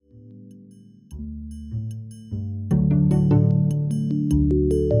Hello,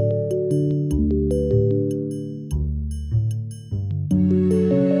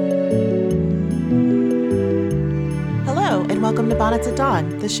 and welcome to Bonnets at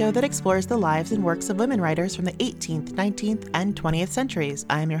Dawn, the show that explores the lives and works of women writers from the 18th, 19th, and 20th centuries.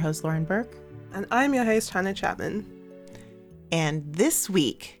 I am your host, Lauren Burke. And I'm your host, Hannah Chapman. And this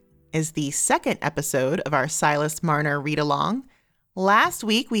week is the second episode of our Silas Marner read-along. Last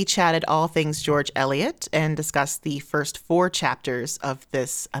week, we chatted all things George Eliot and discussed the first 4 chapters of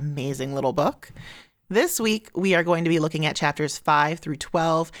this amazing little book. This week, we are going to be looking at chapters 5 through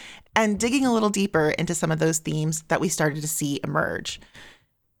 12 and digging a little deeper into some of those themes that we started to see emerge.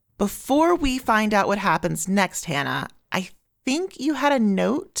 Before we find out what happens next, Hannah, I think you had a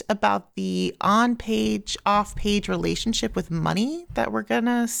note about the on-page, off-page relationship with money that we're going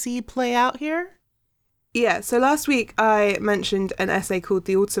to see play out here. Yeah, so last week I mentioned an essay called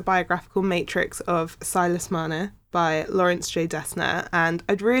The Autobiographical Matrix of Silas Marner by Lawrence J. Dessner, and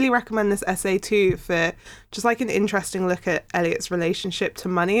I'd really recommend this essay too for just like an interesting look at Eliot's relationship to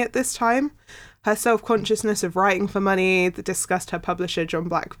money at this time, her self-consciousness of writing for money, the disgust her publisher John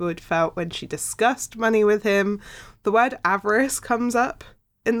Blackwood felt when she discussed money with him. The word avarice comes up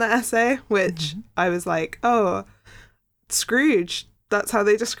in the essay, which I was like, oh, Scrooge. That's how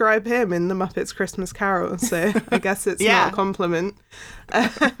they describe him in The Muppets Christmas Carol. So I guess it's not a compliment.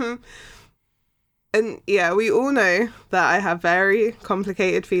 And yeah, we all know that I have very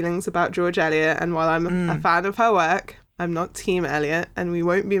complicated feelings about George Eliot. And while I'm a fan of her work, I'm not Team Eliot, and we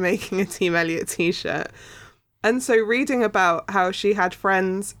won't be making a Team Eliot t-shirt. And so reading about how she had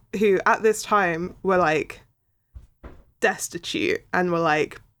friends who at this time were like destitute and were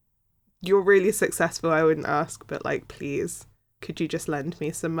like, you're really successful, I wouldn't ask, but like, please, could you just lend me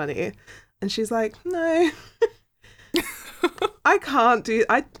some money? And she's like, no, I can't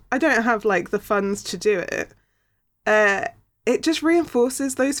I don't have like the funds to do it. It just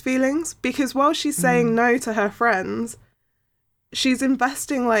reinforces those feelings because while she's saying no to her friends, she's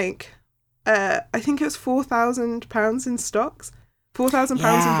investing like, I think it was £4,000 in stocks,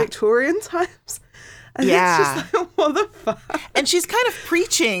 £4,000 in Victorian times. And it's just like, what the fuck? And she's kind of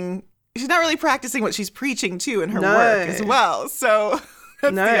preaching. She's not really practicing what she's preaching to in her work as well. So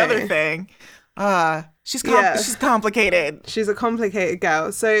that's the other thing. She's complicated. She's a complicated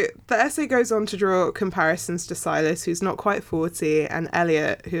gal. So the essay goes on to draw comparisons to Silas, who's not quite 40, and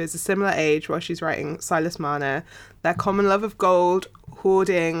Eliot, who is a similar age while she's writing Silas Marner, their common love of gold,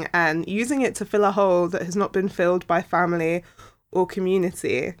 hoarding, and using it to fill a hole that has not been filled by family or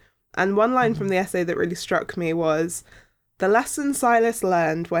community. And one line from the essay that really struck me was, "The lesson Silas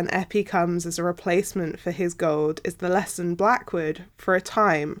learned when Eppie comes as a replacement for his gold is the lesson Blackwood, for a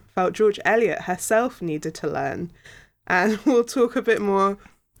time, felt George Eliot herself needed to learn." And we'll talk a bit more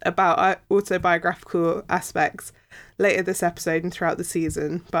about autobiographical aspects later this episode and throughout the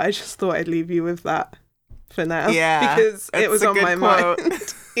season, but I just thought I'd leave you with that for now. Yeah, because it was on my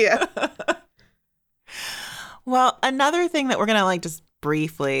mind. Yeah. Well, another thing that we're going to like just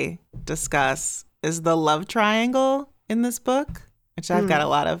briefly discuss is the love triangle in this book, which I got a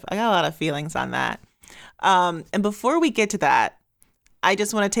lot of feelings on that. And before we get to that, I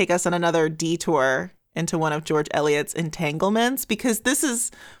just want to take us on another detour into one of George Eliot's entanglements, because this is,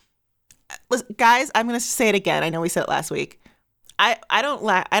 guys, I'm going to say it again. I know we said it last week. I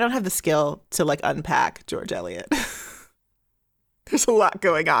don't have the skill to like unpack George Eliot. There's a lot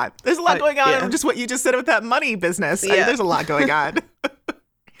going on. There's a lot going on in just what you just said with that money business. I mean, there's a lot going on.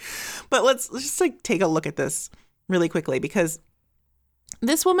 But let's just like take a look at this really quickly, because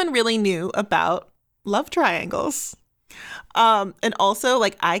this woman really knew about love triangles. And also,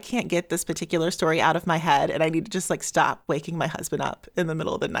 like, I can't get this particular story out of my head, and I need to just like stop waking my husband up in the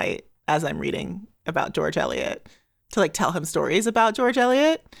middle of the night as I'm reading about George Eliot to like tell him stories about George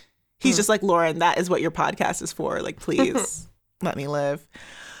Eliot. He's just like, Lauren, that is what your podcast is for. Like, please let me live.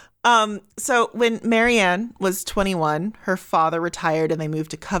 So when Marianne was 21, her father retired and they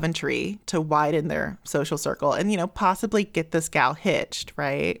moved to Coventry to widen their social circle and, you know, possibly get this gal hitched,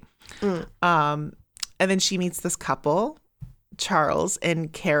 right? And then she meets this couple, Charles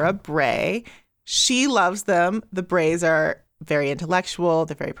and Cara Bray. She loves them. The Brays are very intellectual.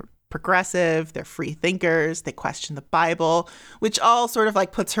 They're very progressive. They're free thinkers. They question the Bible, which all sort of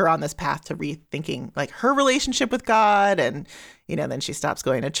like puts her on this path to rethinking like her relationship with God. And, you know, then she stops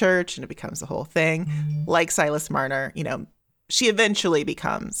going to church and it becomes the whole thing. Like Silas Marner, you know, she eventually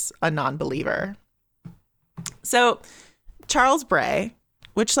becomes a non-believer. So Charles Bray,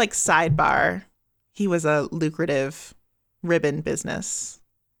 which like sidebar, he was a lucrative ribbon business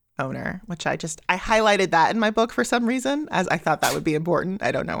owner, which I highlighted that in my book for some reason, as I thought that would be important.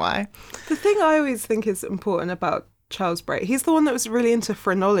 I don't know why. The thing I always think is important about Charles Bray. He's the one that was really into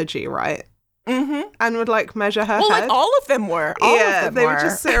phrenology, right? Mm-hmm. And would like measure her Well, head. like all of them were. All of them they were. would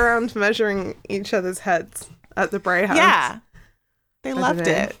just sit around measuring each other's heads at the Bray house. Yeah. They don't loved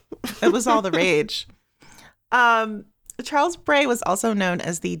know. it. It was all the rage. Charles Bray was also known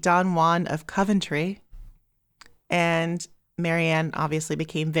as the Don Juan of Coventry. And Marianne obviously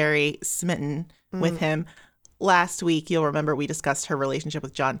became very smitten with him. Last week, you'll remember we discussed her relationship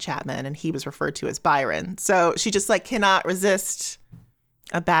with John Chapman, and he was referred to as Byron. So she just like cannot resist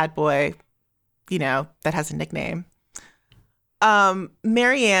a bad boy, you know, that has a nickname.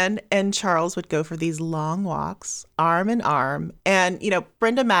 Marianne and Charles would go for these long walks, arm in arm. And, you know,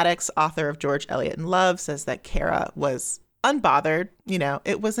 Brenda Maddox, author of George Eliot in Love, says that Kara was unbothered. You know,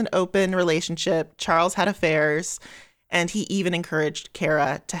 it was an open relationship. Charles had affairs, and he even encouraged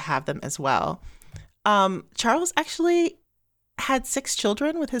Kara to have them as well. Charles actually had 6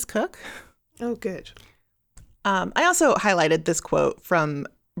 children with his cook. Oh, good. I also highlighted this quote from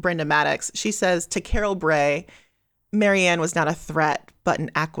Brenda Maddox. She says, to Carol Bray, Marianne was not a threat, but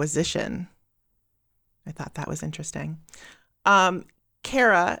an acquisition. I thought that was interesting.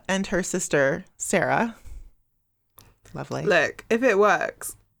 Kara and her sister, Sarah. Lovely. Look, if it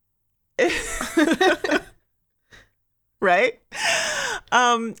works. Right?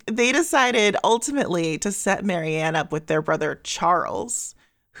 They decided ultimately to set Marianne up with their brother Charles,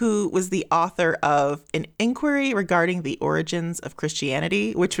 who was the author of An Inquiry Regarding the Origins of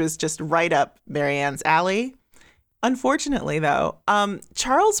Christianity, which was just right up Marianne's alley. Unfortunately, though,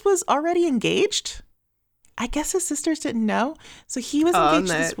 Charles was already engaged. I guess his sisters didn't know. So he was engaged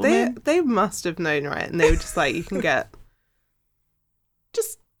to this woman. They must have known, right? And they were just like, you can get...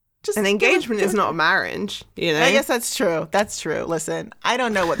 Just An engagement is not a marriage, you know? I guess that's true. That's true. Listen, I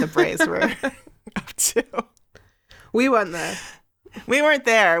don't know what the Brays were up to. We weren't there. We weren't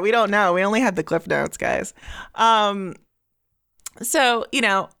there. We don't know. We only had the Cliff Notes, guys. So, you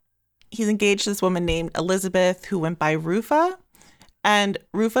know, he's engaged to this woman named Elizabeth who went by Rufa. And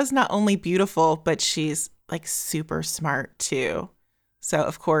Rufa's not only beautiful, but she's like super smart too. So,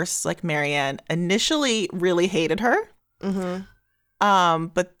 of course, like Marianne initially really hated her. Mm-hmm.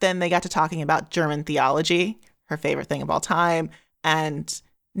 But then they got to talking about German theology, her favorite thing of all time. And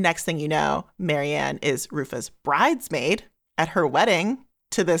next thing you know, Marianne is Rufa's bridesmaid at her wedding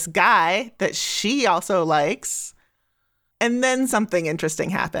to this guy that she also likes. And then something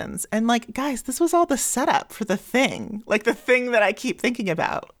interesting happens. And like, guys, this was all the setup for the thing, like the thing that I keep thinking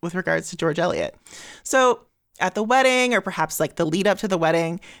about with regards to George Eliot. So at the wedding, or perhaps like the lead up to the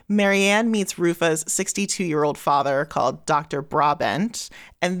wedding, Marianne meets Rufa's 62-year-old father called Dr. Brabant,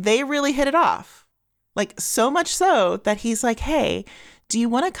 and they really hit it off. Like so much so that he's like, hey, do you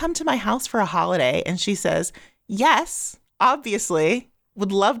want to come to my house for a holiday? And she says, yes, obviously,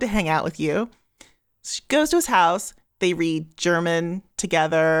 would love to hang out with you. She goes to his house. They read German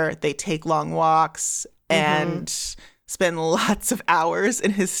together. They take long walks and spend lots of hours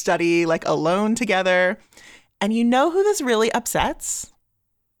in his study, like alone together. And you know who this really upsets?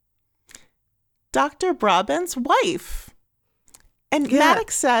 Dr. Brabant's wife. And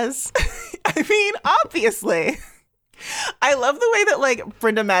Maddox says, I mean, obviously. I love the way that like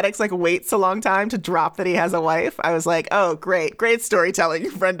Brenda Maddox like waits a long time to drop that he has a wife. I was like, oh, great storytelling,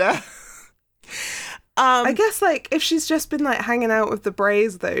 Brenda. I guess like if she's just been like hanging out with the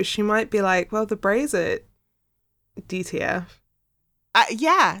Brays though, she might be like, well, the Brays are DTF.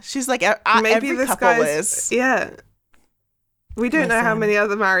 Yeah, she's like, maybe every this couple guy's is. Yeah. We don't know how Listen. many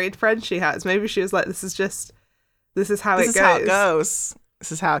other married friends she has. Maybe she was like, this is how it goes.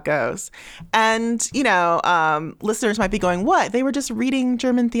 This is how it goes. And, you know, listeners might be going, what? They were just reading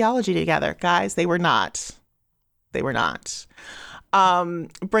German theology together. Guys, they were not. They were not.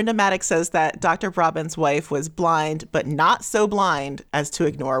 Brenda Maddox says that Dr. Brabant's wife was blind, but not so blind as to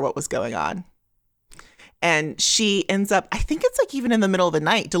ignore what was going on. And she ends up, I think it's like even in the middle of the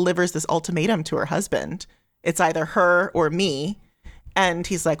night, delivers this ultimatum to her husband. It's either her or me. And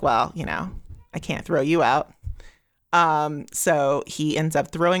he's like, well, you know, I can't throw you out. So he ends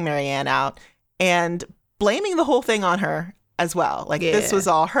up throwing Marianne out and blaming the whole thing on her as well. Like, this was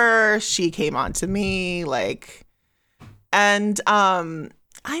all her. She came on to me. Like, and I'm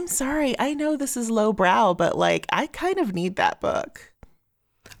sorry. I know this is lowbrow, but like, I kind of need that book.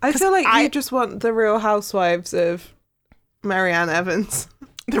 I feel like you just want the Real Housewives of Marianne Evans.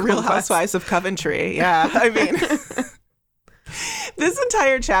 The Real Housewives of Coventry. Yeah. I mean, this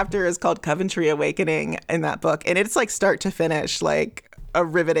entire chapter is called Coventry Awakening in that book. And it's like start to finish, like a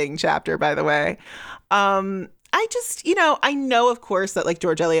riveting chapter, by the way. I just, you know, I know, of course, that like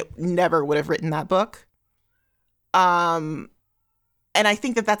George Eliot never would have written that book. And I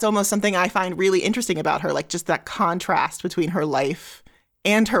think that that's almost something I find really interesting about her, like just that contrast between her life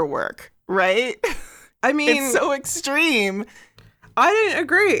and her work, right? I mean, it's so extreme. I don't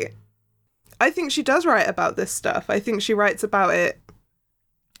agree. I think she does write about this stuff. I think she writes about it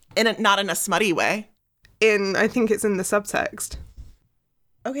Not in a smutty way. I think it's in the subtext.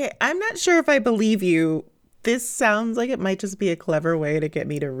 Okay, I'm not sure if I believe you. This sounds like it might just be a clever way to get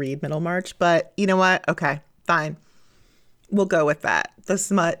me to read Middlemarch, but you know what? Okay, fine. We'll go with that. The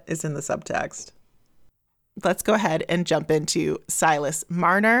smut is in the subtext. Let's go ahead and jump into Silas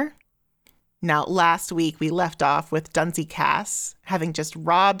Marner. Now, last week we left off with Dunsey Cass having just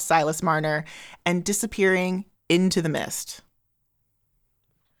robbed Silas Marner and disappearing into the mist.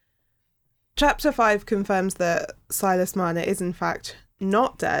 Chapter 5 confirms that Silas Marner is in fact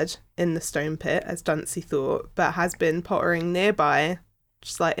not dead in the stone pit, as Dunsey thought, but has been pottering nearby,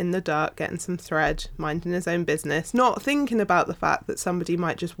 just like in the dark, getting some thread, minding his own business, not thinking about the fact that somebody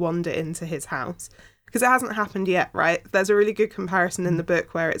might just wander into his house. Because it hasn't happened yet, right? There's a really good comparison in the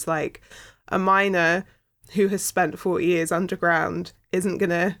book where it's like a miner who has spent 40 years underground isn't going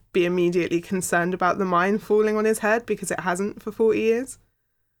to be immediately concerned about the mine falling on his head because it hasn't for 40 years.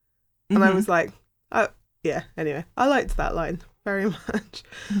 And I was like, oh, yeah, anyway, I liked that line very much.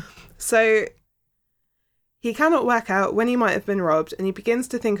 So he cannot work out when he might have been robbed, and he begins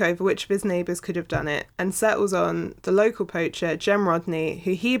to think over which of his neighbours could have done it, and settles on the local poacher, Jem Rodney,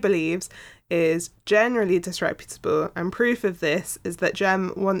 who he believes is generally disreputable, and proof of this is that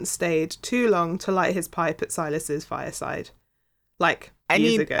Jem once stayed too long to light his pipe at Silas's fireside. Like,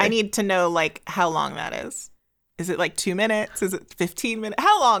 years ago. I need to know, like, how long that is. Is it like 2 minutes? Is it 15 minutes?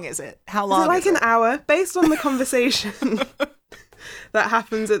 How long is it? How long is it? Like an hour, based on the conversation that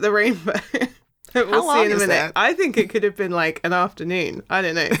happens at the Rainbow. We'll see in a minute. That? I think it could have been like an afternoon. I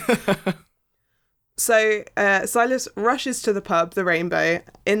don't know. So Silas rushes to the pub, the Rainbow,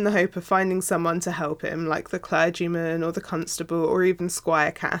 in the hope of finding someone to help him, like the clergyman or the constable or even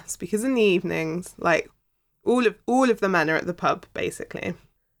Squire Cass, because in the evenings, like all of the men are at the pub, basically.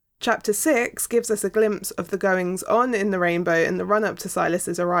 Chapter 6 gives us a glimpse of the goings-on in the Rainbow in the run-up to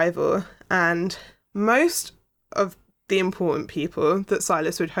Silas's arrival, and most of the important people that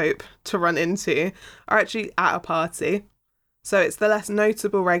Silas would hope to run into are actually at a party. So it's the less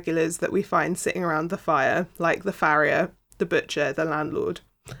notable regulars that we find sitting around the fire, like the farrier, the butcher, the landlord.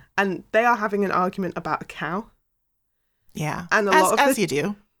 And they are having an argument about a cow. Yeah, and as you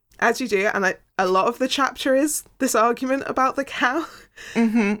do. As you do, and a lot of the chapter is this argument about the cow.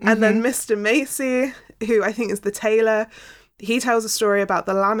 Mm-hmm. And then Mr. Macy, who I think is the tailor, he tells a story about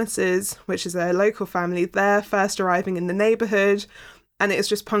the Lammeses, which is a local family. They're first arriving in the neighbourhood, and it's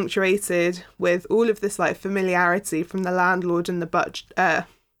just punctuated with all of this like familiarity from the landlord and the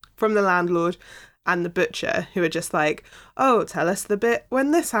butcher, who are just like, oh, tell us the bit when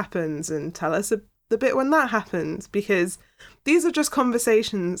this happens, and tell us the bit when that happens, because these are just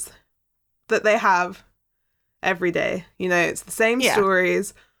conversations that they have every day. You know, it's the same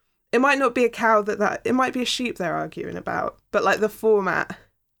stories. It might not be a cow it might be a sheep they're arguing about, but like the format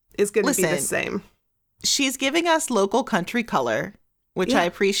is going to be the same. She's giving us local country color, which I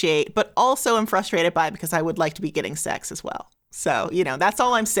appreciate, but also am frustrated by because I would like to be getting sex as well. So, you know, that's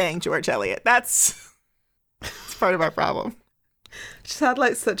all I'm saying, George Eliot. That's part of our problem. Just had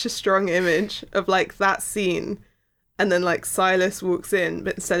like such a strong image of like that scene, and then like Silas walks in,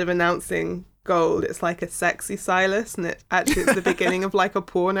 but instead of announcing gold, it's like a sexy Silas, and it's the beginning of like a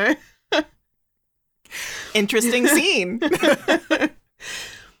porno. Interesting scene.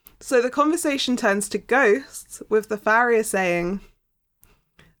 So the conversation turns to ghosts, with the farrier saying,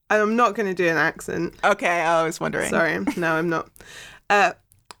 I'm not going to do an accent. Okay, I was wondering. Sorry, no, I'm not.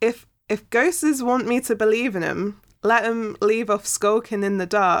 If ghosts want me to believe in them, let them leave off skulking in the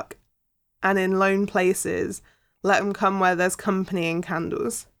dark and in lone places. Let them come where there's company and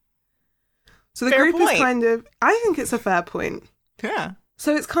candles. So the group is kind of, I think it's a fair point. Yeah.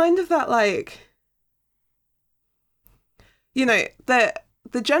 So it's kind of that like, you know,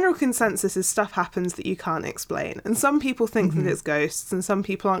 the general consensus is stuff happens that you can't explain. And some people think that it's ghosts, and some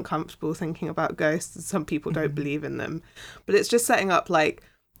people aren't comfortable thinking about ghosts, and some people don't believe in them. But it's just setting up like,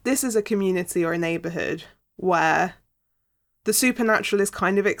 this is a community or a neighborhood where the supernatural is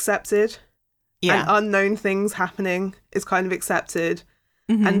kind of accepted. Yeah. And unknown things happening is kind of accepted.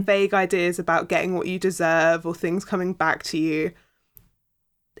 And vague ideas about getting what you deserve or things coming back to you.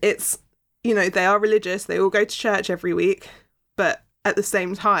 It's, you know, they are religious. They all go to church every week. But at the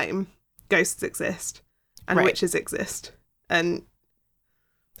same time, ghosts exist and witches exist. And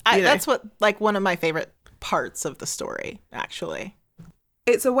that's what, like, one of my favorite parts of the story, actually.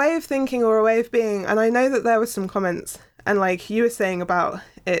 It's a way of thinking or a way of being. And I know that there were some comments And like you were saying about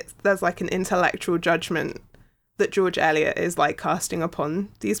it, there's like an intellectual judgment that George Eliot is like casting upon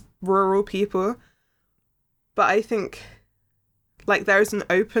these rural people. But I think like there is an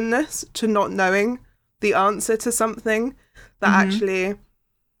openness to not knowing the answer to something that actually,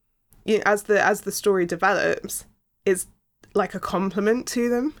 you know, as the story develops, is like a compliment to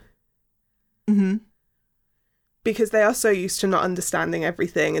them. Mm-hmm. Because they are so used to not understanding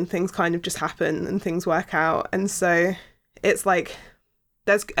everything, and things kind of just happen and things work out. And so it's like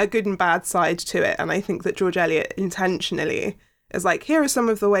there's a good and bad side to it. And I think that George Eliot intentionally is like, here are some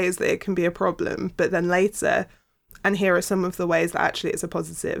of the ways that it can be a problem, but then later, and here are some of the ways that actually it's a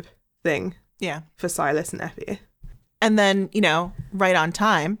positive thing. Yeah. For Silas and Effie. And then, you know, right on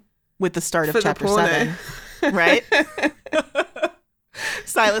time with the start of For chapter 7, right?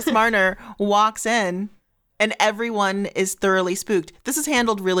 Silas Marner walks in and everyone is thoroughly spooked. This is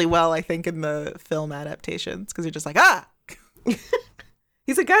handled really well, I think, in the film adaptations, because you're just like, ah!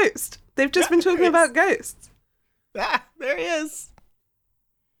 He's a ghost. They've just been talking about ghosts. Ah, there he is.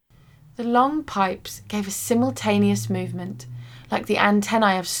 The long pipes gave a simultaneous movement, like the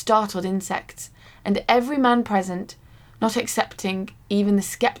antennae of startled insects, and every man present, not excepting even the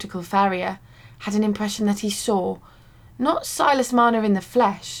sceptical farrier, had an impression that he saw, not Silas Marner in the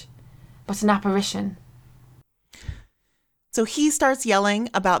flesh, but an apparition. So he starts yelling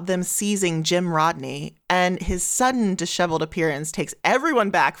about them seizing Jim Rodney, and his sudden disheveled appearance takes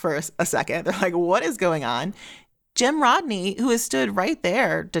everyone back for a second. They're like, what is going on? Jim Rodney, who has stood right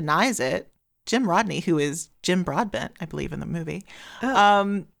there, denies it. Jim Rodney, who is Jim Broadbent, I believe, in the movie.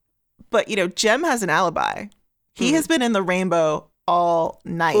 Oh. But, you know, Jim has an alibi. He has been in the Rainbow all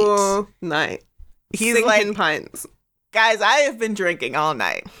night. All night. He's Sinking like, pints. Guys, I have been drinking all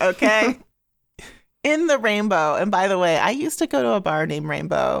night, okay? In the Rainbow. And by the way, I used to go to a bar named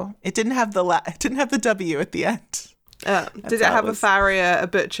Rainbow. It didn't have it didn't have the W at the end. Did it have a farrier, a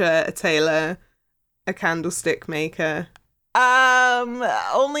butcher, a tailor, a candlestick maker?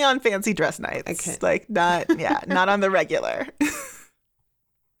 Only on fancy dress nights. Okay. Like not on the regular.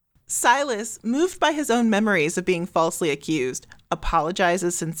 Silas, moved by his own memories of being falsely accused,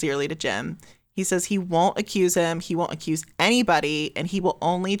 apologizes sincerely to Jim. He says he won't accuse him, he won't accuse anybody, and he will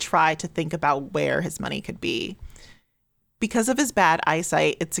only try to think about where his money could be. Because of his bad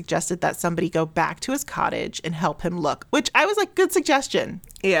eyesight, it suggested that somebody go back to his cottage and help him look, which I was like, good suggestion.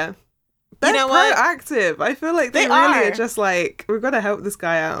 Yeah. They're proactive. I feel like they really are just like, we've got to help this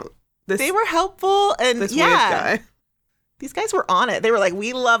guy out. They were helpful, and this weird guy. These guys were on it. They were like,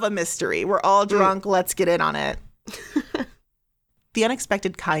 we love a mystery. We're all drunk. Let's get in on it. The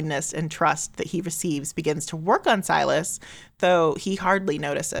unexpected kindness and trust that he receives begins to work on Silas, though he hardly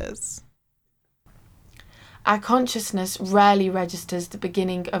notices. Our consciousness rarely registers the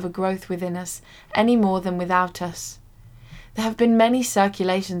beginning of a growth within us any more than without us. There have been many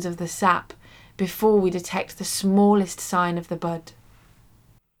circulations of the sap before we detect the smallest sign of the bud.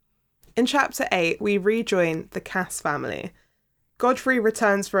 In chapter 8, we rejoin the Cass family. Godfrey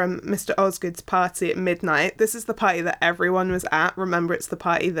returns from Mr. Osgood's party at midnight. This is the party that everyone was at. Remember, it's the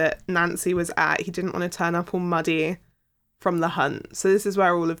party that Nancy was at. He didn't want to turn up all muddy from the hunt. So this is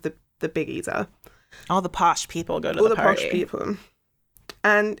where all of the biggies are. All the posh people go to all the party. All the posh people.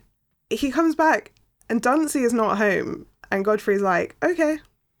 And he comes back, and Dunsey is not home. And Godfrey's like, okay,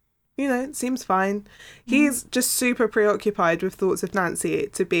 you know, it seems fine. He's just super preoccupied with thoughts of Nancy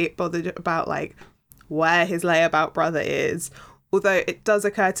to be bothered about, like, where his layabout brother is. Although it does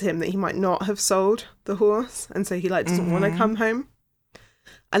occur to him that he might not have sold the horse, and so he like doesn't want to come home.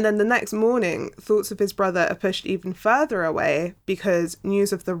 And then the next morning, thoughts of his brother are pushed even further away because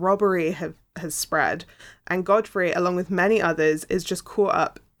news of the robbery has spread, and Godfrey, along with many others, is just caught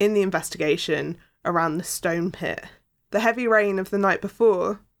up in the investigation around the stone pit. The heavy rain of the night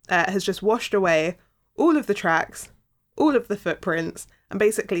before has just washed away all of the tracks, all of the footprints, and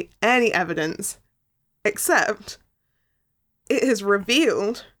basically any evidence, except it has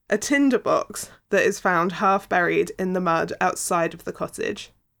revealed a tinderbox that is found half buried in the mud outside of the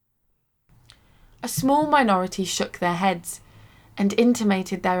cottage. A small minority shook their heads and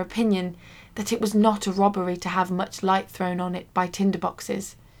intimated their opinion that it was not a robbery to have much light thrown on it by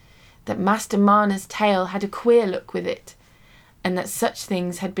tinderboxes, that Master Marner's tale had a queer look with it, and that such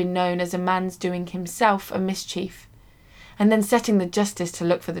things had been known as a man's doing himself a mischief, and then setting the justice to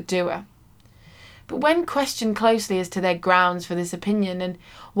look for the doer. But when questioned closely as to their grounds for this opinion and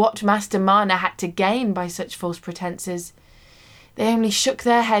what Master Marner had to gain by such false pretences, they only shook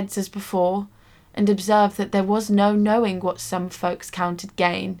their heads as before and observed that there was no knowing what some folks counted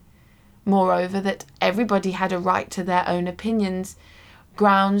gain. Moreover, that everybody had a right to their own opinions,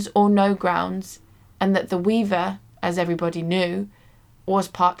 grounds or no grounds, and that the weaver, as everybody knew, was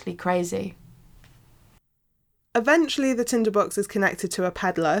partly crazy. Eventually, the tinderbox is connected to a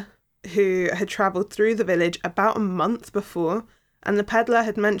peddler who had travelled through the village about a month before, and the peddler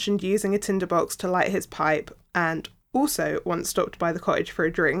had mentioned using a tinderbox to light his pipe, and also once stopped by the cottage for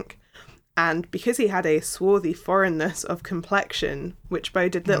a drink. And because he had a swarthy foreignness of complexion, which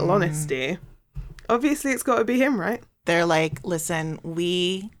boded little honesty, obviously it's got to be him, right? They're like, listen,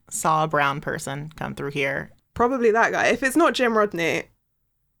 we saw a brown person come through here. Probably that guy. If it's not Jim Rodney,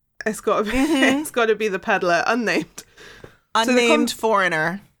 it's got to be, it's got to be the peddler, unnamed. Unnamed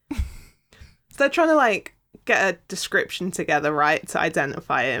foreigner. So they're trying to, like, get a description together, right, to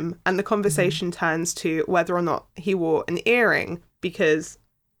identify him. And the conversation turns to whether or not he wore an earring, because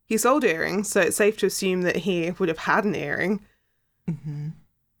he sold earrings, so it's safe to assume that he would have had an earring. Mm-hmm.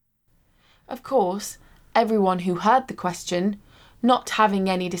 Of course, everyone who heard the question, not having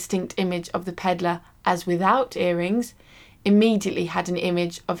any distinct image of the peddler as without earrings, immediately had an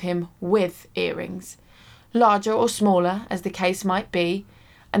image of him with earrings, larger or smaller as the case might be,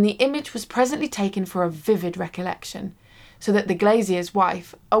 and the image was presently taken for a vivid recollection, so that the glazier's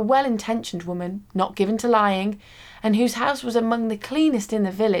wife, a well-intentioned woman, not given to lying, and whose house was among the cleanest in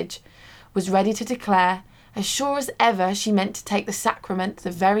the village, was ready to declare, as sure as ever she meant to take the sacrament the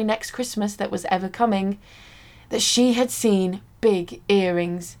very next Christmas that was ever coming, that she had seen big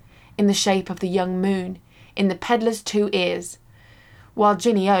earrings in the shape of the young moon in the peddler's 2 ears, while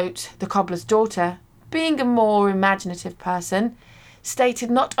Ginny Oates, the cobbler's daughter, being a more imaginative person,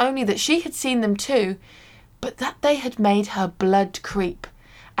 stated not only that she had seen them too, but that they had made her blood creep,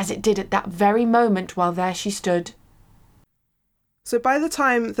 as it did at that very moment while there she stood. So by the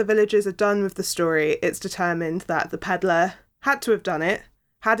time the villagers are done with the story, it's determined that the peddler had to have done it,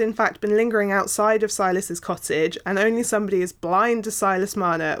 had in fact been lingering outside of Silas's cottage, and only somebody as blind as Silas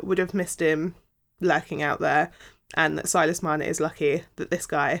Marner would have missed him lurking out there, and that Silas Marner is lucky that this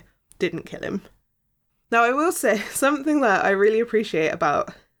guy didn't kill him. Now, I will say something that I really appreciate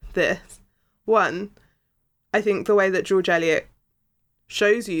about this. One, I think the way that George Eliot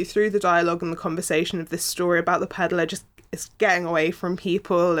shows you through the dialogue and the conversation of this story about the peddler just is getting away from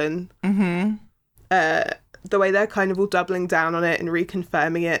people, and the way they're kind of all doubling down on it and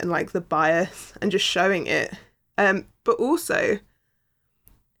reconfirming it, and like the bias and just showing it. But also,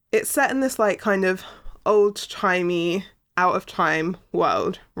 it's set in this like kind of old-timey, out-of-time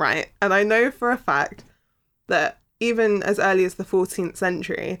world, right? And I know for a fact that even as early as the 14th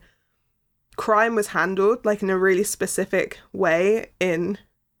century, crime was handled like in a really specific way in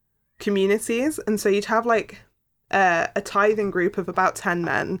communities. And so you'd have like a tithing group of about 10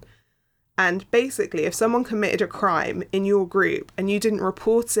 men. And basically, if someone committed a crime in your group and you didn't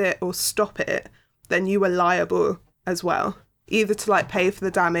report it or stop it, then you were liable as well, either to like pay for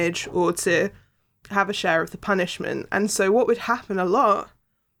the damage or to have a share of the punishment. And so what would happen a lot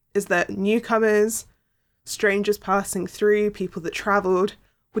is that newcomers, strangers passing through, people that travelled,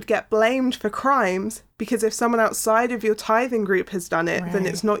 would get blamed for crimes because if someone outside of your tithing group has done it, then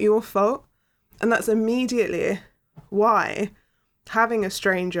it's not your fault. And that's immediately why having a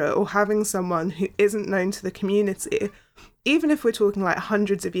stranger or having someone who isn't known to the community, even if we're talking like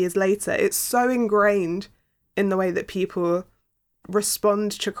hundreds of years later, it's so ingrained in the way that people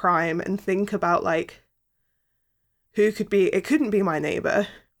respond to crime and think about like who could be, it couldn't be my neighbour,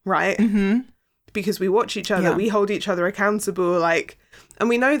 right? Because we watch each other, we hold each other accountable, like, and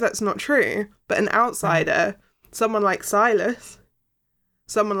we know that's not true. But an outsider, someone like Silas,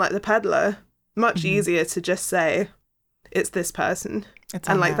 someone like the peddler, much easier to just say, it's this person.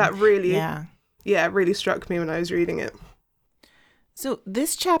 And like that really, really struck me when I was reading it. So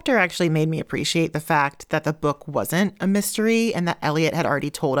this chapter actually made me appreciate the fact that the book wasn't a mystery and that Eliot had already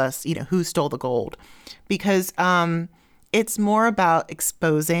told us, you know, who stole the gold. Because it's more about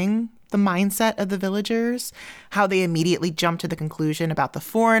exposing the mindset of the villagers, how they immediately jump to the conclusion about the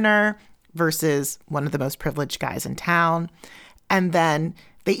foreigner versus one of the most privileged guys in town. And then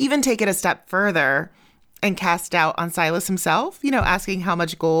they even take it a step further and cast doubt on Silas himself, you know, asking how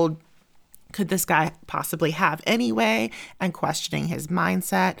much gold could this guy possibly have anyway, and questioning his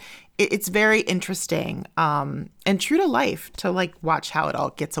mindset. It's very interesting and true to life to like watch how it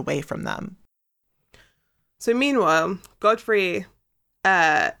all gets away from them. So meanwhile, Godfrey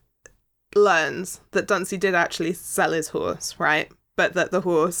learns that Dunsey did actually sell his horse, right? But that the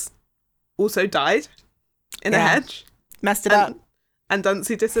horse also died in a hedge. Messed it up. And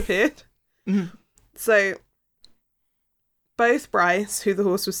Dunsey disappeared. So both Bryce, who the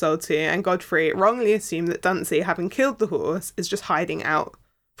horse was sold to, and Godfrey wrongly assume that Dunsey, having killed the horse, is just hiding out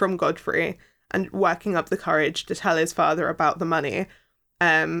from Godfrey and working up the courage to tell his father about the money.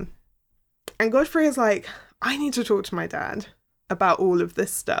 And Godfrey is like, I need to talk to my dad about all of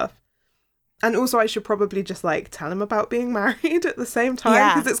this stuff. And also, I should probably just like tell him about being married at the same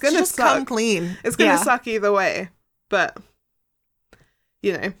time, because it's going to suck. Come clean. It's going to suck either way. But,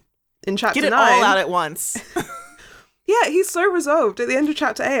 you know, in chapter 9... Get it all out at once. Yeah, he's so resolved. At the end of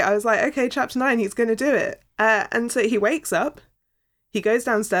chapter 8, I was like, okay, chapter 9, he's going to do it. And so he wakes up, he goes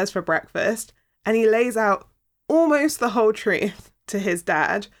downstairs for breakfast, and he lays out almost the whole truth to his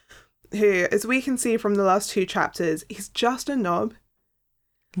dad, who, as we can see from the last 2 chapters, he's just a knob.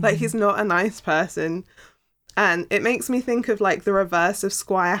 Like, he's not a nice person. And it makes me think of, like, the reverse of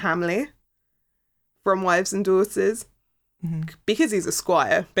Squire Hamley from Wives and Daughters. Because he's a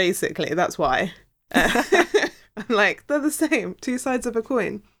squire, basically. That's why. Like, they're the same. 2 sides of a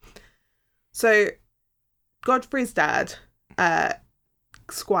coin. So, Godfrey's dad,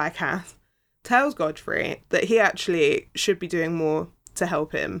 Squire Cass, tells Godfrey that he actually should be doing more to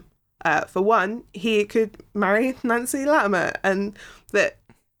help him. For one, he could marry Nancy Latimer, and that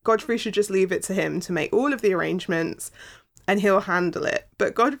Godfrey should just leave it to him to make all of the arrangements and he'll handle it.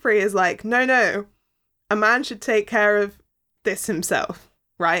 But Godfrey is like, no, a man should take care of this himself,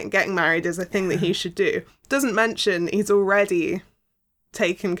 right? And getting married is a thing that he should do. Doesn't mention he's already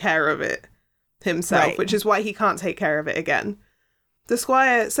taken care of it himself, right, which is why he can't take care of it again. The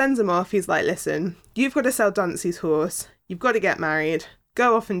squire sends him off. He's like, listen, you've got to sell Duncy's horse. You've got to get married.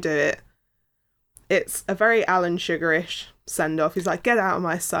 Go off and do it. It's a very Alan Sugar-ish send-off. He's like, get out of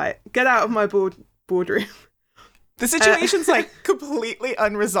my sight. Get out of my boardroom. The situation's like completely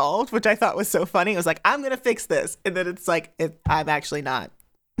unresolved, which I thought was so funny. It was like, I'm going to fix this. And then it's like, I'm actually not.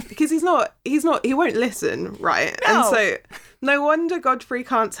 Because he won't listen, right? No. And so no wonder Godfrey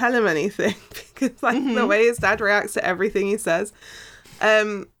can't tell him anything, because like the way his dad reacts to everything he says.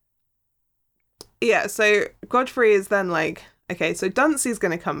 Yeah, so Godfrey is then like, okay, so Duncy's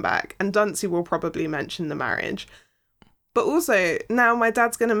going to come back, and Duncy will probably mention the marriage. But also, now my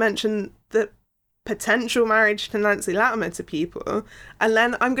dad's going to mention the potential marriage to Nancy Latimer to people, and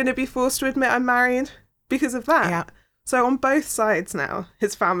then I'm going to be forced to admit I'm married because of that. Yeah. So on both sides now,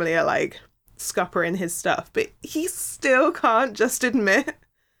 his family are like scuppering his stuff, but he still can't just admit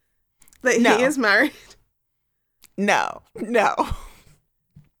that he is married. No.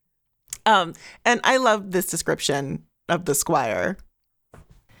 And I love this description of the squire.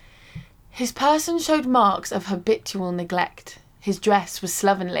 His person showed marks of habitual neglect. His dress was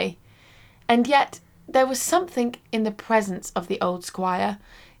slovenly. And yet there was something in the presence of the old squire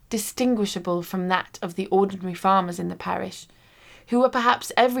distinguishable from that of the ordinary farmers in the parish, who were perhaps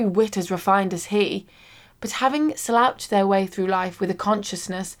every whit as refined as he, but having slouched their way through life with a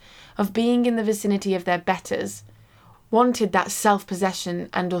consciousness of being in the vicinity of their betters, wanted that self-possession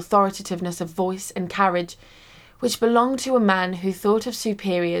and authoritativeness of voice and carriage which belonged to a man who thought of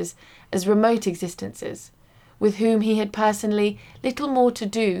superiors as remote existences, with whom he had personally little more to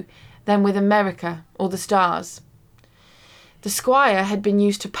do than with America or the stars. The squire had been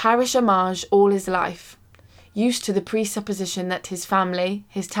used to parish homage all his life, used to the presupposition that his family,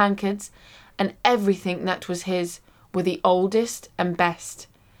 his tankards, and everything that was his were the oldest and best,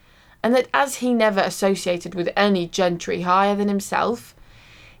 and that as he never associated with any gentry higher than himself,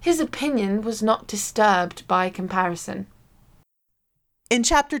 his opinion was not disturbed by comparison. In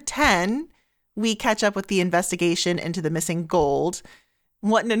chapter 10, we catch up with the investigation into the missing gold.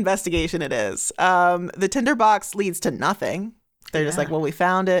 What an investigation it is. The tinderbox leads to nothing. They're just like, well, we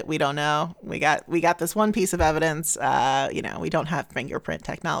found it. We don't know. We got this one piece of evidence. We don't have fingerprint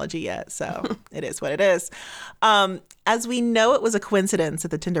technology yet, so it is what it is. As we know, it was a coincidence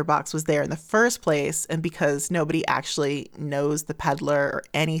that the tinderbox was there in the first place, and because nobody actually knows the peddler or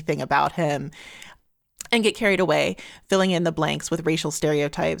anything about him, and get carried away, filling in the blanks with racial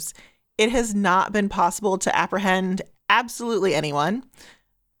stereotypes, it has not been possible to apprehend absolutely anyone.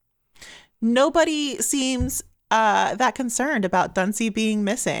 Nobody seems that concerned about Duncy being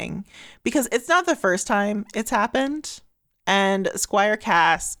missing, because it's not the first time it's happened. And Squire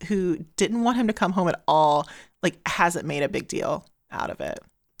Cass, who didn't want him to come home at all, like, hasn't made a big deal out of it.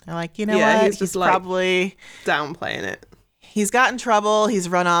 They're like, you know what? He's just probably downplaying it. He's got in trouble. He's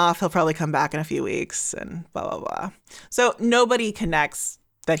run off. He'll probably come back in a few weeks and blah, blah, blah. So nobody connects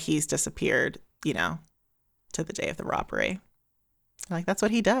that he's disappeared, to the day of the robbery. Like, that's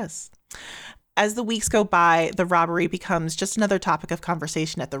what he does. As the weeks go by, the robbery becomes just another topic of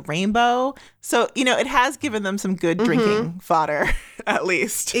conversation at the Rainbow. So, it has given them some good drinking fodder, at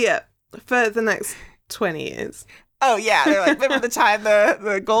least. Yeah, for the next 20 years. Oh, yeah. They're like, remember the time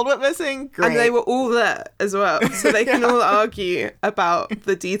the gold went missing? Great. And they were all there as well. So they can all argue about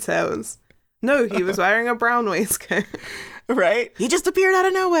the details. No, he was wearing a brown waistcoat. Right? He just appeared out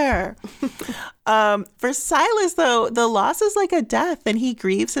of nowhere. For Silas, though, the loss is like a death, and he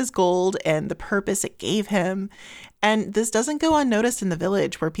grieves his gold and the purpose it gave him. And this doesn't go unnoticed in the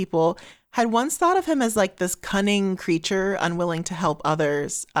village, where people had once thought of him as like this cunning creature, unwilling to help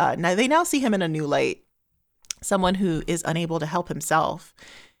others. Now they now see him in a new light, someone who is unable to help himself.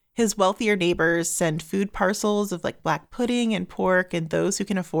 His wealthier neighbors send food parcels of like black pudding and pork, and those who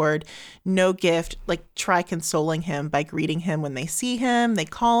can afford no gift like try consoling him by greeting him when they see him. They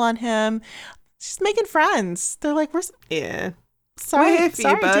call on him, just making friends. They're like, "We're sorry, We're here for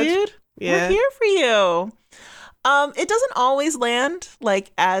you, bud. dude. Yeah. We're here for you." It doesn't always land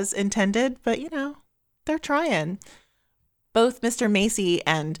like as intended, but you know, they're trying. Both Mr. Macy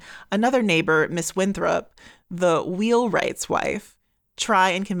and another neighbor, Miss Winthrop, the wheelwright's wife, try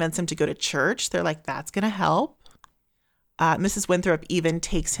and convince him to go to church. They're like, that's going to help. Mrs. Winthrop even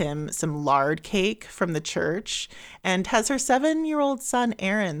takes him some lard cake from the church and has her 7-year-old son,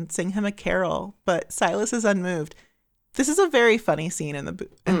 Aaron, sing him a carol. But Silas is unmoved. This is a very funny scene in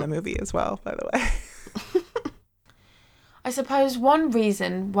the movie as well, by the way. I suppose one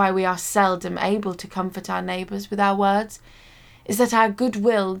reason why we are seldom able to comfort our neighbours with our words is that our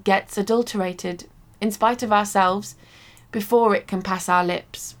goodwill gets adulterated, in spite of ourselves, before it can pass our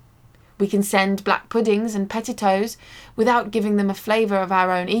lips. We can send black puddings and petitoes without giving them a flavour of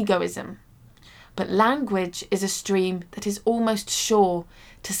our own egoism. But language is a stream that is almost sure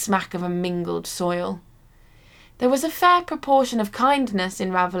to smack of a mingled soil. There was a fair proportion of kindness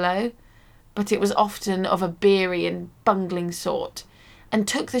in Raveloe, but it was often of a beery and bungling sort, and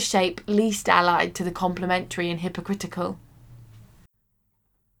took the shape least allied to the complimentary and hypocritical.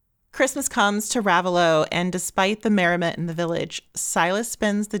 Christmas comes to Raveloe, and despite the merriment in the village, Silas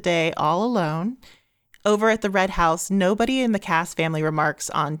spends the day all alone. Over at the Red House, nobody in the Cass family remarks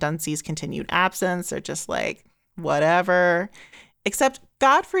on Dunsey's continued absence. They're just like, whatever. Except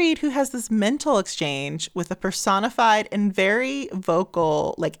Gottfried, who has this mental exchange with a personified and very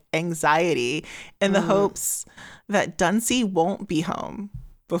vocal like anxiety in the hopes that Dunsey won't be home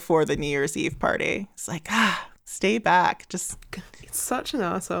before the New Year's Eve party. It's like, stay back. Just It's such an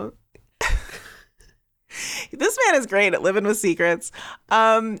arsehole. This man is great at living with secrets.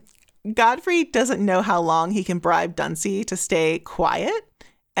 Godfrey doesn't know how long he can bribe Dunsey to stay quiet,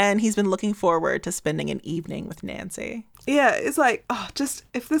 and he's been looking forward to spending an evening with Nancy. Yeah, it's like, just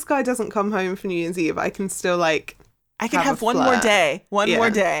if this guy doesn't come home for New Year's Eve, I can still like I can have a one more flirt. day. One Yeah. more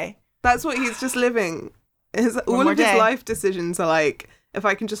day. That's what he's just living. All more of his day. life decisions are like, if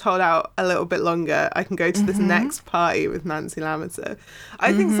I can just hold out a little bit longer, I can go to this next party with Nancy Lammerter.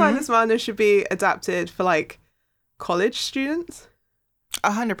 I think Silas Marner should be adapted for like college students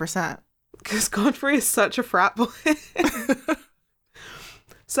 100%. because Godfrey is such a frat boy.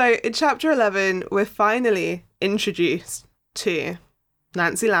 So in chapter 11, we're finally introduced to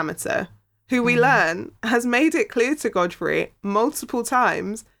Nancy Lammerter, who we learn has made it clear to Godfrey multiple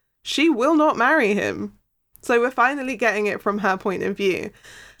times she will not marry him. So we're finally getting it from her point of view.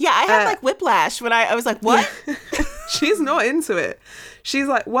 Yeah, I had like whiplash when I was like, what? She's not into it. She's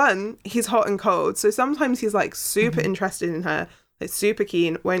like, one, he's hot and cold. So sometimes he's like super interested in her, like super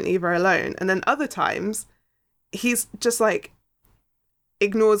keen, won't leave her alone. And then other times he's just like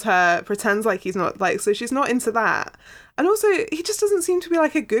ignores her, pretends like he's not like, so she's not into that. And also he just doesn't seem to be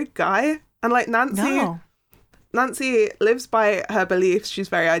like a good guy. And like Nancy lives by her beliefs. She's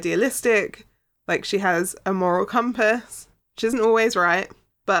very idealistic. Like she has a moral compass. She isn't always right,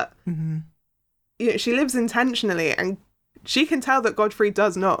 but you know, she lives intentionally, and she can tell that Godfrey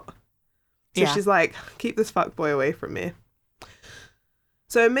does not. So she's like, keep this fuckboy away from me.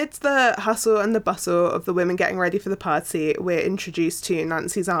 So amidst the hustle and the bustle of the women getting ready for the party, we're introduced to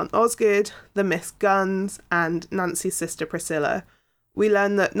Nancy's Aunt Osgood, the Miss Guns, and Nancy's sister Priscilla. We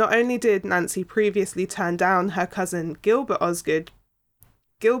learn that not only did Nancy previously turn down her cousin Gilbert Osgood's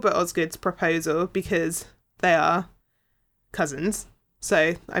proposal because they are cousins.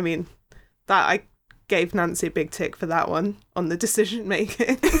 So, I mean, that I gave Nancy a big tick for that one on the decision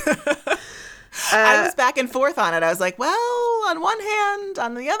making. I was back and forth on it. I was like, well, on one hand,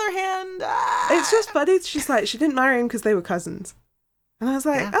 on the other hand. It's just funny. She's like, she didn't marry him because they were cousins. And I was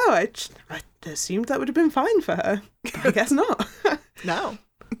like, I assumed that would have been fine for her. But I guess not. No.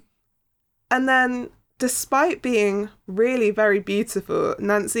 And then, despite being really very beautiful,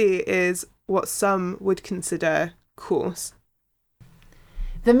 Nancy is what some would consider coarse.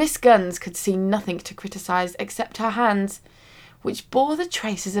 The Miss Guns could see nothing to criticise except her hands, which bore the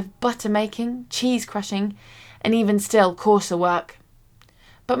traces of butter making, cheese crushing, and even still coarser work.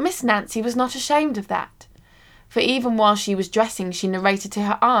 But Miss Nancy was not ashamed of that, for even while she was dressing, she narrated to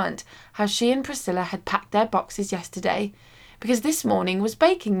her aunt how she and Priscilla had packed their boxes yesterday because this morning was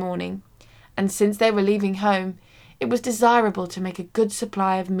baking morning, and since they were leaving home, it was desirable to make a good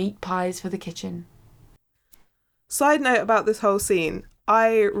supply of meat pies for the kitchen. Side note about this whole scene,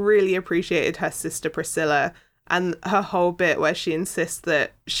 I really appreciated her sister Priscilla and her whole bit where she insists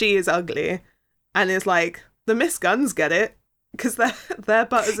that she is ugly and is like, the Miss Guns get it, because they're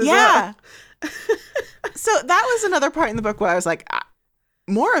butters as well. So that was another part in the book where I was like,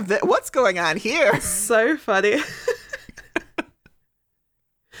 more of it. What's going on here? So funny.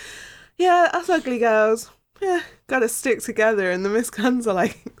 Yeah, us ugly girls. Yeah, gotta stick together. And the Miss Guns are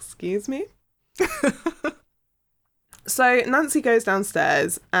like, excuse me? So Nancy goes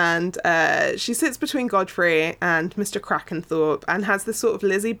downstairs and she sits between Godfrey and Mr. Crackenthorpe and has this sort of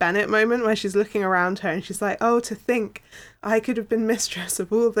Lizzie Bennet moment where she's looking around her and she's like, oh, to think I could have been mistress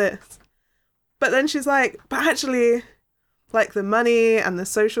of all this. But then she's like, but actually, like the money and the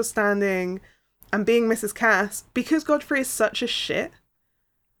social standing and being Mrs. Cass, because Godfrey is such a shit,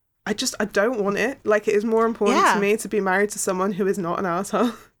 I don't want it. Like, it is more important to me to be married to someone who is not an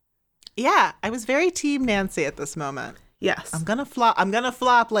asshole. Yeah, I was very team Nancy at this moment. Yes. I'm gonna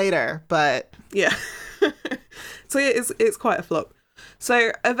flop later, but yeah. So it's quite a flop.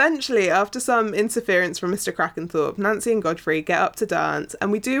 So eventually, after some interference from Mr. Crackenthorpe, Nancy and Godfrey get up to dance,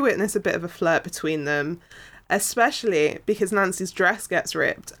 and we do witness a bit of a flirt between them, especially because Nancy's dress gets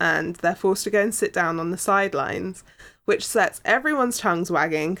ripped and they're forced to go and sit down on the sidelines, which sets everyone's tongues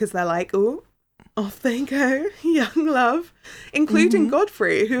wagging because they're like, oh, off they go, young love, including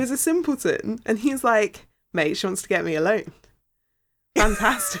Godfrey, who is a simpleton. And he's like, mate, she wants to get me alone.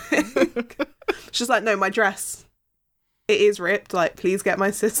 Fantastic. She's like, no, my dress, it is ripped. Like, please get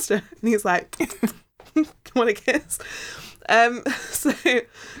my sister. And he's like, want a kiss? So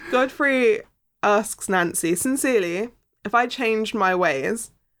Godfrey asks Nancy, sincerely, if I changed my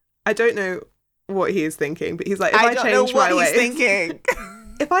ways, I don't know what he is thinking, but he's like, if I changed my ways, thinking.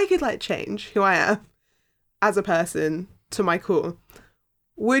 if I could like change who I am as a person to my core,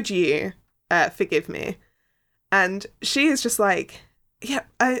 would you forgive me? And she is just like, yeah,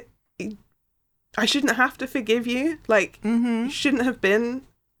 I shouldn't have to forgive you. Like, you shouldn't have been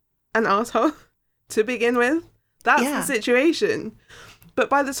an asshole to begin with. That's the situation. But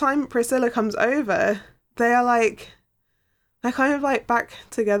by the time Priscilla comes over, they're kind of like back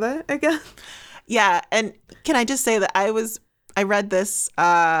together again. Yeah, and can I just say that I read this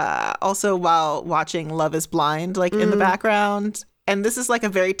also while watching Love is Blind, like in the background. And this is like a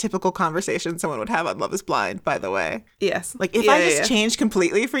very typical conversation someone would have on Love is Blind, by the way. Yes. Like, if I just changed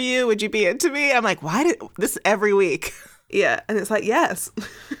completely for you, would you be into me? I'm like, why did this every week? Yeah. And it's like, yes,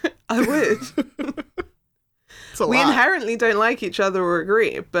 I would. We inherently don't like each other or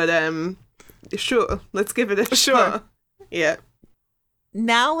agree, but sure, let's give it a shot. Yeah.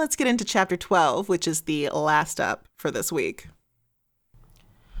 Now let's get into chapter 12, which is the last up for this week.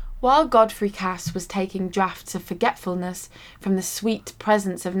 While Godfrey Cass was taking draughts of forgetfulness from the sweet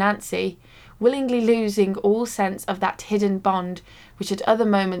presence of Nancy, willingly losing all sense of that hidden bond which at other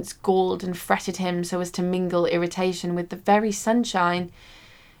moments galled and fretted him so as to mingle irritation with the very sunshine,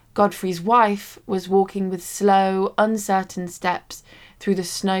 Godfrey's wife was walking with slow, uncertain steps through the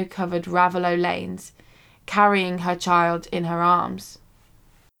snow-covered Raveloe lanes, carrying her child in her arms.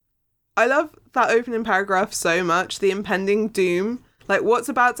 I love that opening paragraph so much, the impending doom. Like, what's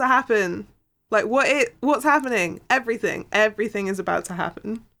about to happen? Like, what's happening? Everything is about to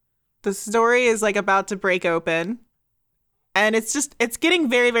happen. The story is like about to break open. And it's getting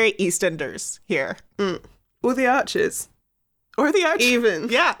very, very EastEnders here. Or the Archers. Or the Archers. Even.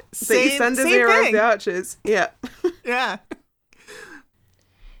 Yeah. The EastEnders era of the Archers. Yeah. Yeah.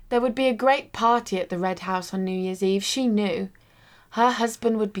 There would be a great party at the Red House on New Year's Eve, she knew. Her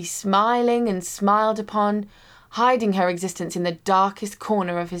husband would be smiling and smiled upon, hiding her existence in the darkest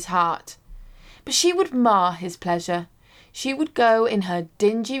corner of his heart. But she would mar his pleasure. She would go in her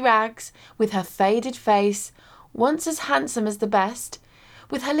dingy rags, with her faded face, once as handsome as the best,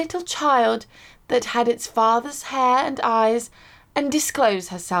 with her little child that had its father's hair and eyes, and disclose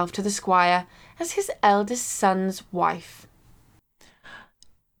herself to the squire as his eldest son's wife.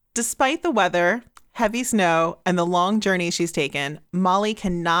 Despite the weather, heavy snow, and the long journey she's taken, Molly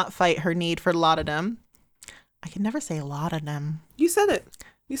cannot fight her need for laudanum. I can never say laudanum. You said it.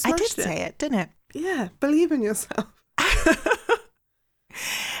 You smashed it. I did say it, didn't it? Yeah, believe in yourself.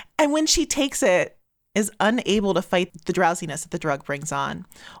 And when she takes it, is unable to fight the drowsiness that the drug brings on,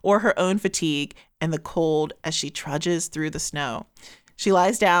 or her own fatigue and the cold as she trudges through the snow. She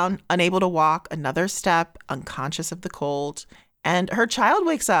lies down, unable to walk another step, unconscious of the cold, and her child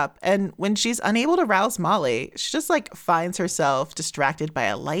wakes up, and when she's unable to rouse Molly, she just like finds herself distracted by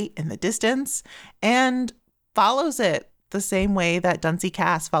a light in the distance and follows it the same way that Dunsey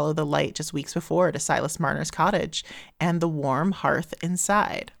Cass followed the light just weeks before to Silas Marner's cottage and the warm hearth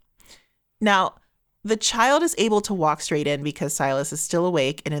inside. Now, the child is able to walk straight in because Silas is still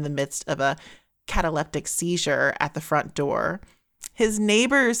awake and in the midst of a cataleptic seizure at the front door. His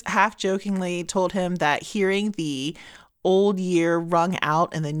neighbors half-jokingly told him that hearing the old year rung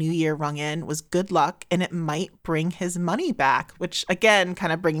out and the new year rung in was good luck and it might bring his money back, which again,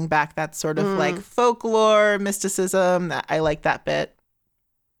 kind of bringing back that sort of like folklore, mysticism. That I like that bit.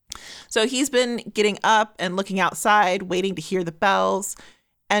 So he's been getting up and looking outside, waiting to hear the bells.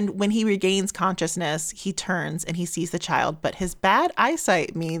 And when he regains consciousness, he turns and he sees the child, but his bad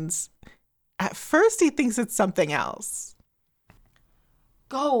eyesight means at first he thinks it's something else.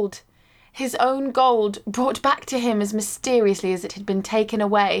 Gold. His own gold, brought back to him as mysteriously as it had been taken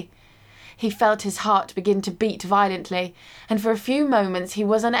away. He felt his heart begin to beat violently, and for a few moments he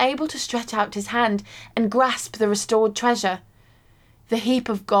was unable to stretch out his hand and grasp the restored treasure. The heap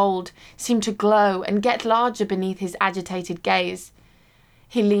of gold seemed to glow and get larger beneath his agitated gaze.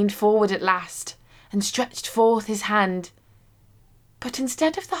 He leaned forward at last and stretched forth his hand. But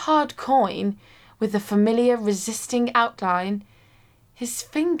instead of the hard coin, with the familiar resisting outline, his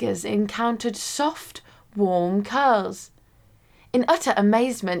fingers encountered soft, warm curls. In utter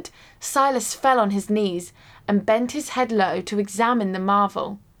amazement, Silas fell on his knees and bent his head low to examine the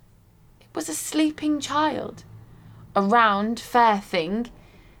marvel. It was a sleeping child, a round, fair thing,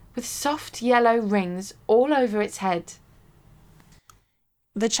 with soft yellow rings all over its head.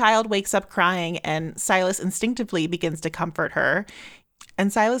 The child wakes up crying, and Silas instinctively begins to comfort her.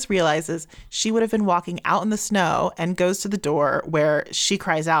 And Silas realizes she would have been walking out in the snow and goes to the door where she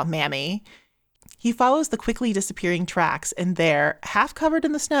cries out, "Mammy." He follows the quickly disappearing tracks, and there, half covered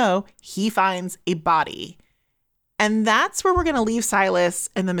in the snow, he finds a body. And that's where we're going to leave Silas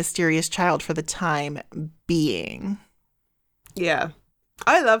and the mysterious child for the time being. Yeah.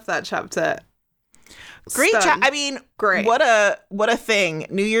 I love that chapter. Great. I mean, great. What a thing.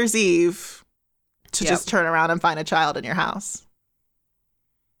 New Year's Eve to Yep. just turn around and find a child in your house.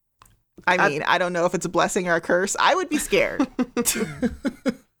 I mean, I don't know if it's a blessing or a curse. I would be scared.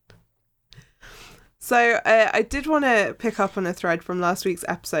 So I did want to pick up on a thread from last week's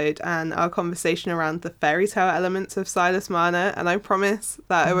episode and our conversation around the fairy tale elements of Silas Marner, and I promise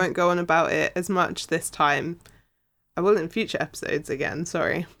that I won't go on about it as much this time. I will in future episodes again,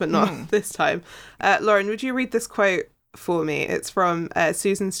 sorry, but not this time. Lauren, would you read this quote for me? It's from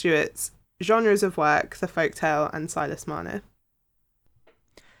Susan Stewart's Genres of Work, The Folktale and Silas Marner.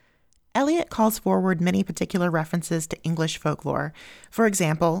 Eliot calls forward many particular references to English folklore. For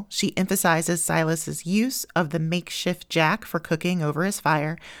example, she emphasizes Silas's use of the makeshift jack for cooking over his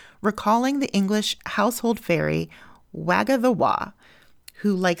fire, recalling the English household fairy Wagga the Wa,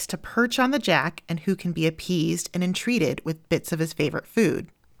 who likes to perch on the jack and who can be appeased and entreated with bits of his favorite food,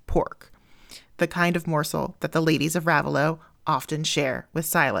 pork, the kind of morsel that the ladies of Raveloe often share with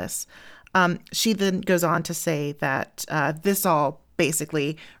Silas. She then goes on to say that this all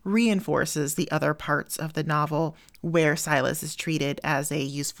basically reinforces the other parts of the novel where Silas is treated as a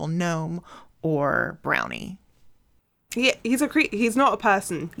useful gnome or brownie. Yeah, he's not a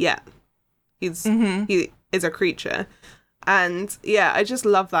person yet. He is a creature. And yeah, I just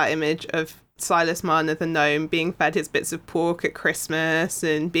love that image of Silas Marner the gnome being fed his bits of pork at Christmas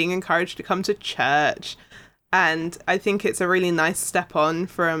and being encouraged to come to church. And I think it's a really nice step on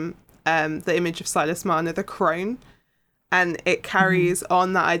from the image of Silas Marner the crone. And it carries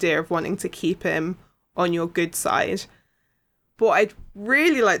on that idea of wanting to keep him on your good side. But what I'd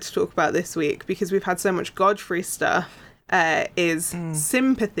really like to talk about this week, because we've had so much Godfrey stuff, is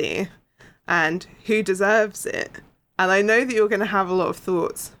sympathy and who deserves it. And I know that you're going to have a lot of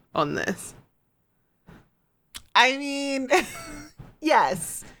thoughts on this. I mean,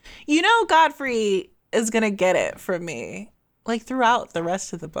 yes. You know Godfrey is going to get it from me, like throughout the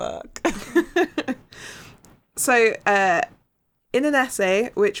rest of the book. So, in an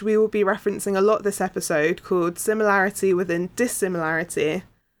essay, which we will be referencing a lot this episode, called Similarity Within Dissimilarity,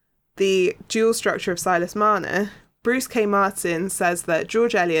 the dual structure of Silas Marner, Bruce K. Martin says that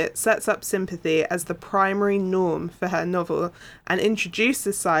George Eliot sets up sympathy as the primary norm for her novel and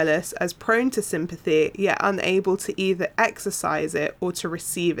introduces Silas as prone to sympathy, yet unable to either exercise it or to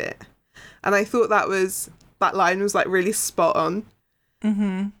receive it. And I thought that line was like really spot on.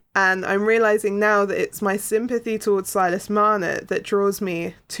 Mm-hmm. And I'm realising now that it's my sympathy towards Silas Marner that draws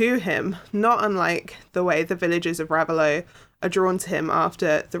me to him, not unlike the way the villagers of Raveloe are drawn to him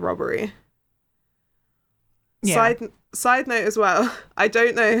after the robbery. Yeah. Side note as well, I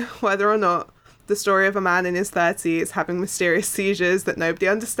don't know whether or not the story of a man in his 30s having mysterious seizures that nobody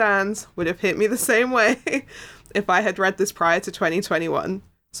understands would have hit me the same way if I had read this prior to 2021.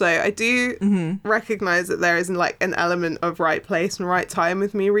 So I do recognize that there is like an element of right place and right time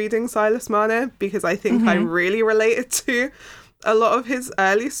with me reading Silas Marner, because I think I really related to a lot of his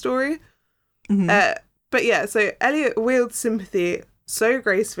early story. But yeah, so Eliot wields sympathy so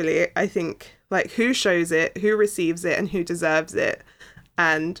gracefully, I think, like who shows it, who receives it, and who deserves it.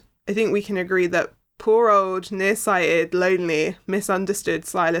 And I think we can agree that poor old, nearsighted, lonely, misunderstood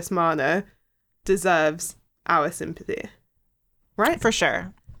Silas Marner deserves our sympathy. Right? For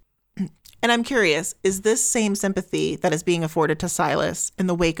sure. And I'm curious, is this same sympathy that is being afforded to Silas in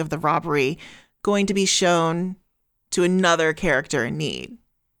the wake of the robbery going to be shown to another character in need?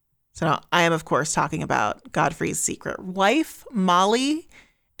 So now, I am, of course, talking about Godfrey's secret wife, Molly.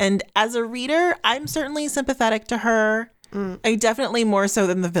 And as a reader, I'm certainly sympathetic to her. I definitely more so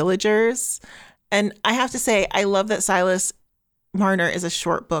than the villagers. And I have to say, I love that Silas Marner is a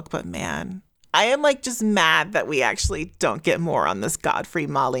short book, but man, I am like just mad that we actually don't get more on this Godfrey,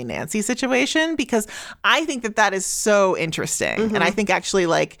 Molly, Nancy situation, because I think that that is so interesting. And I think actually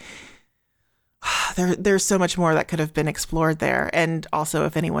like there's so much more that could have been explored there. And also,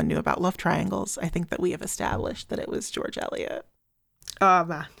 if anyone knew about love triangles, I think that we have established that it was George Eliot. Oh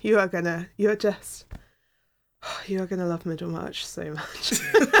man, you're gonna love Middlemarch so much.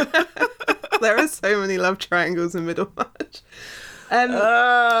 There are so many love triangles in Middlemarch.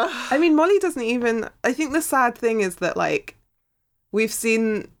 I mean, Molly doesn't even... I think the sad thing is that, like, we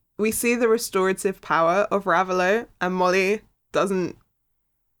see the restorative power of Raveloe, and Molly doesn't...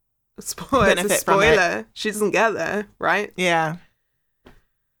 It's a spoiler. She doesn't get there, right? Yeah.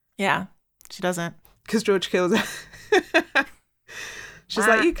 Yeah, she doesn't. Because George kills her. She's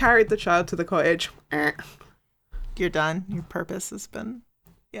like, you carried the child to the cottage. You're done. Your purpose has been...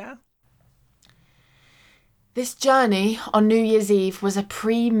 Yeah. This journey on New Year's Eve was a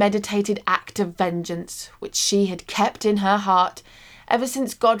premeditated act of vengeance, which she had kept in her heart ever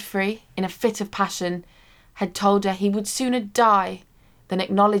since Godfrey, in a fit of passion, had told her he would sooner die than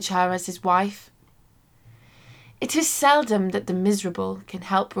acknowledge her as his wife. It is seldom that the miserable can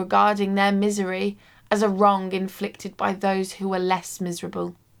help regarding their misery as a wrong inflicted by those who are less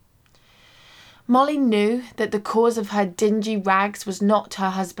miserable. Molly knew that the cause of her dingy rags was not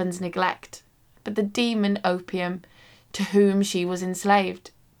her husband's neglect, but the demon opium to whom she was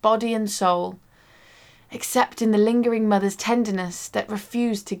enslaved, body and soul, except in the lingering mother's tenderness that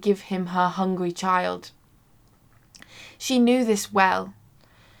refused to give him her hungry child. She knew this well,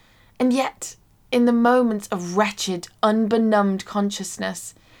 and yet, in the moments of wretched, unbenumbed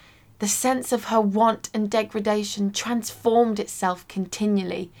consciousness, the sense of her want and degradation transformed itself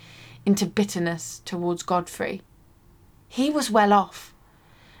continually into bitterness towards Godfrey. He was well off,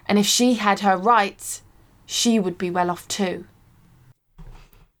 and if she had her rights, she would be well off too.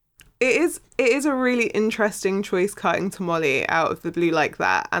 It is a really interesting choice cutting to Molly out of the blue like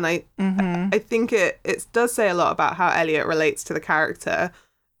that, and I think it does say a lot about how Eliot relates to the character,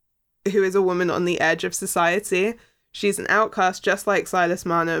 who is a woman on the edge of society. She's an outcast just like Silas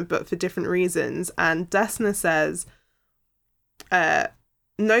Marner, but for different reasons. And Dessner says,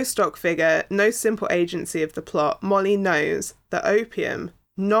 no stock figure, no simple agency of the plot. Molly knows that opium,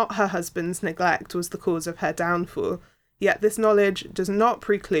 not her husband's neglect, was the cause of her downfall. Yet this knowledge does not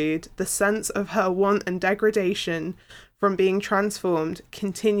preclude the sense of her want and degradation from being transformed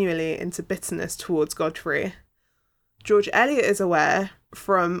continually into bitterness towards Godfrey. George Eliot is aware,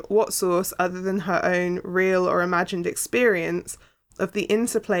 from what source other than her own real or imagined experience, of the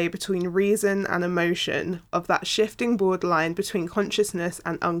interplay between reason and emotion, of that shifting borderline between consciousness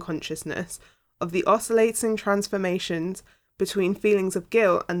and unconsciousness, of the oscillating transformations between feelings of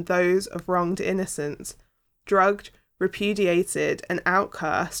guilt and those of wronged innocence. Drugged, repudiated, and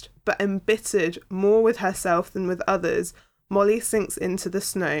outcast, but embittered more with herself than with others, Molly sinks into the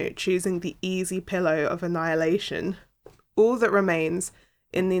snow, choosing the easy pillow of annihilation. All that remains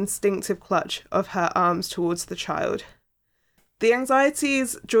in the instinctive clutch of her arms towards the child. The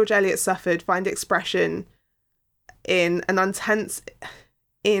anxieties George Eliot suffered find expression in an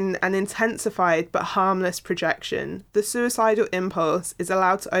intensified but harmless projection. The suicidal impulse is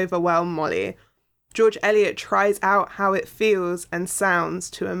allowed to overwhelm Molly. George Eliot tries out how it feels and sounds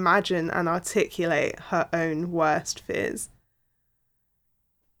to imagine and articulate her own worst fears.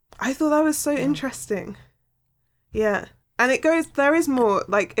 I thought that was so interesting. Yeah. And there is more,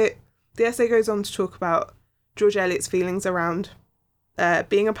 the essay goes on to talk about George Eliot's feelings around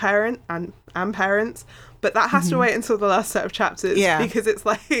being a parent and parents, but that has to wait until the last set of chapters, because it's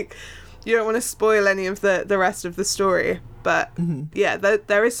like, you don't want to spoil any of the rest of the story. But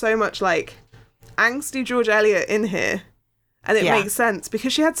there is so much like angsty George Eliot in here, and it makes sense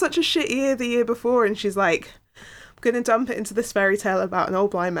because she had such a shit year the year before, and she's like, gonna dump it into this fairy tale about an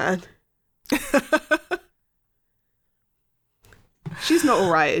old blind man. She's not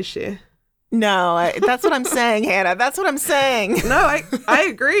all right, is she? No, that's what I'm saying, Hannah. That's what I'm saying. No, I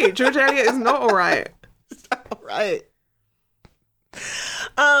agree. George Eliot is not all right. All right.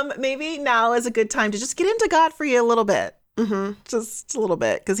 Maybe now is a good time to just get into Godfrey a little bit. Mm-hmm. Just a little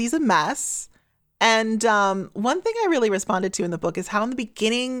bit, because he's a mess. And one thing I really responded to in the book is how in the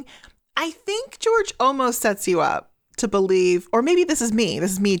beginning, I think George almost sets you up to believe, or maybe this is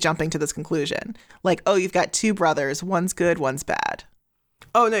me jumping to this conclusion. Like, oh, you've got two brothers. One's good, one's bad.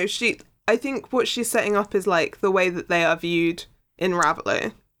 Oh, no, I think what she's setting up is like the way that they are viewed in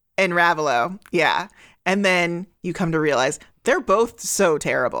Raveloe. In Raveloe, yeah. And then you come to realize they're both so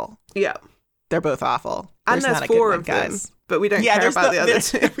terrible. Yeah. They're both awful. And there's four of them, but we don't care about the other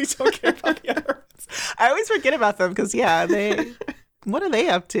two. We don't care about the other ones. I always forget about them because, what are they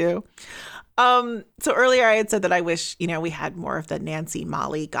up to? So earlier I had said that I wish, we had more of the Nancy,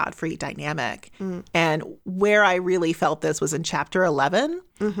 Molly, Godfrey dynamic. And where I really felt this was in chapter 11,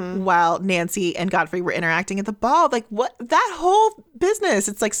 while Nancy and Godfrey were interacting at the ball. Like, what, that whole business,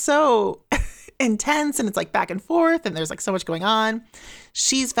 it's like so intense, and it's like back and forth, and there's like so much going on.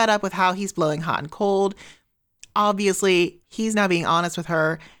 She's fed up with how he's blowing hot and cold. Obviously, he's now being honest with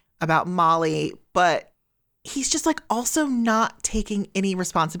her about Molly, but he's just like also not taking any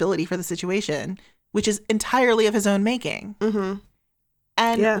responsibility for the situation, which is entirely of his own making.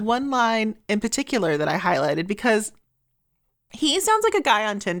 And one line in particular that I highlighted, because he sounds like a guy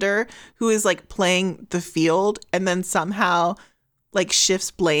on Tinder who is like playing the field and then somehow like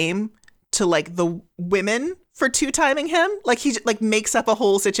shifts blame to like the women for two-timing him. Like he like makes up a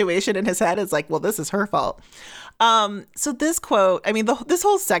whole situation in his head. It's like, well, this is her fault. So this quote, I mean, this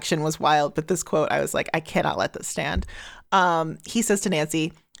whole section was wild, but this quote, I was like, I cannot let this stand. He says to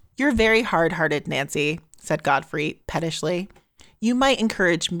Nancy, "You're very hard-hearted, Nancy," said Godfrey pettishly. "You might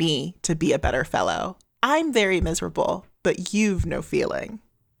encourage me to be a better fellow. I'm very miserable, but you've no feeling."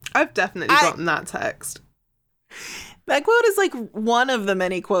 I've definitely gotten that text. That quote is like one of the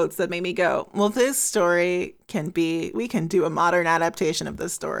many quotes that made me go, well, this story we can do a modern adaptation of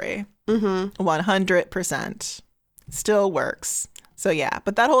this story. 100%. Still works. So yeah,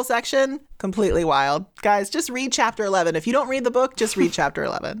 but that whole section, completely wild. Guys, just read chapter 11. If you don't read the book, just read chapter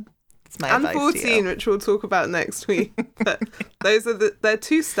 11. It's my advice 14, to you. which we'll talk about next week. But those are they're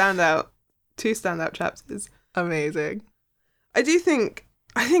two standout chapters. Amazing. I think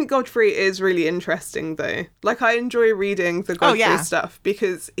Godfrey is really interesting, though. Like, I enjoy reading the Godfrey stuff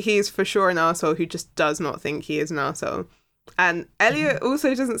because he's for sure an arsehole who just does not think he is an arsehole. And Eliot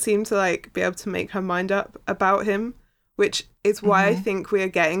also doesn't seem to, like, be able to make her mind up about him, which is why I think we are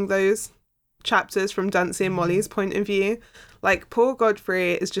getting those chapters from Dunsey and Molly's point of view. Like, poor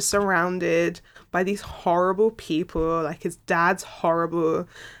Godfrey is just surrounded by these horrible people. Like, his dad's horrible,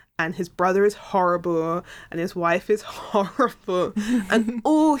 and his brother is horrible, and his wife is horrible. And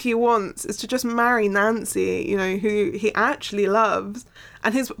all he wants is to just marry Nancy, who he actually loves.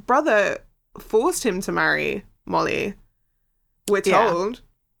 And his brother forced him to marry Molly. We're told.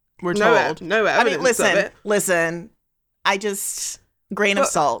 We're told. No evidence of it. Listen. Grain of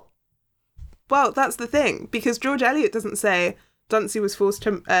salt. Well, that's the thing, because George Eliot doesn't say Godfrey was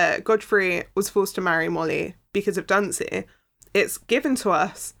forced to marry Molly because of Dunsey. It's given to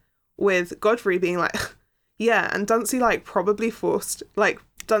us with Godfrey being like, yeah, and Dunsey probably made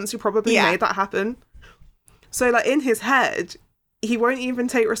that happen. So in his head, he won't even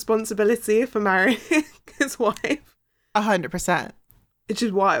take responsibility for marrying his wife. 100%. Which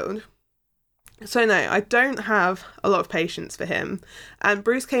is wild. So no, I don't have a lot of patience for him. And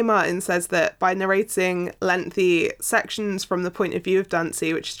Bruce K. Martin says that by narrating lengthy sections from the point of view of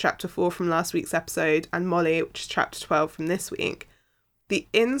Dunsey, which is chapter 4 from last week's episode, and Molly, which is chapter 12 from this week, the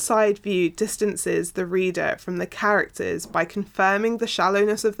inside view distances the reader from the characters by confirming the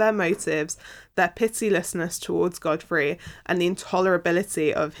shallowness of their motives, their pitilessness towards Godfrey, and the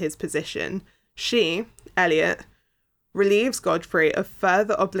intolerability of his position. She, Eliot, relieves Godfrey of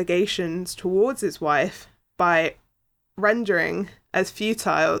further obligations towards his wife by rendering as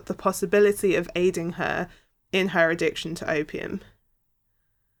futile the possibility of aiding her in her addiction to opium.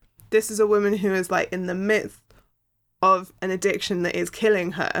 This is a woman who is in the midst of an addiction that is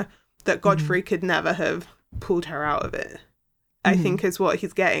killing her, that Godfrey could never have pulled her out of it, I think is what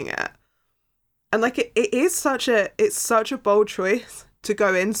he's getting at. And it's such a bold choice to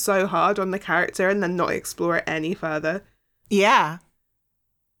go in so hard on the character and then not explore it any further. Yeah.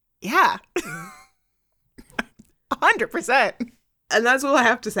 100%. And that's all I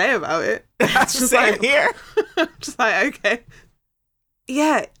have to say about it. That's just here. Just okay.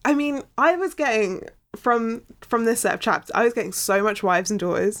 Yeah, I mean, I was getting from this set of chapters, I was getting so much wives and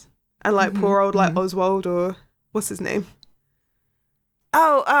daughters, and like poor old like Oswald, or what's his name?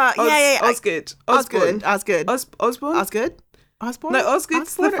 Oh, Osgood. Osborne. Osborne? No,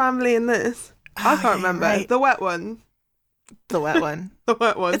 Osgood's the family in this. I can't remember. Right. The wet one. The wet one. The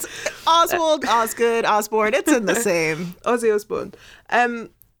wet one. It's Oswald, Osgood, Osborne. It's in the same. Ozzy Osbourne.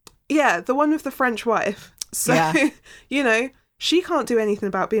 Yeah, the one with the French wife. So, you know, she can't do anything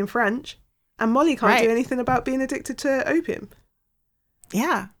about being French, and Molly can't do anything about being addicted to opium.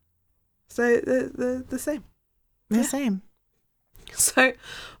 Yeah. So they're the same. The same. So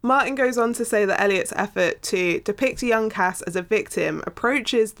Martin goes on to say that Eliot's effort to depict a young Cass as a victim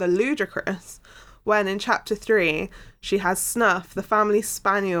approaches the ludicrous when in chapter 3 she has Snuff, the family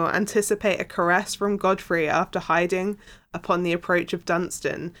spaniel, anticipate a caress from Godfrey after hiding upon the approach of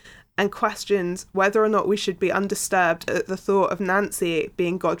Dunstan, and questions whether or not we should be undisturbed at the thought of Nancy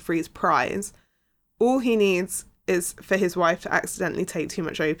being Godfrey's prize. All he needs is for his wife to accidentally take too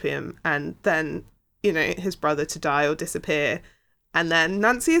much opium, and then, you know, his brother to die or disappear, and then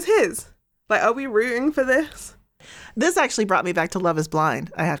Nancy is his. Like, are we rooting for this? This actually brought me back to Love is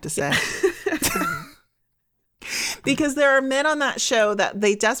Blind, I have to say. Because there are men on that show that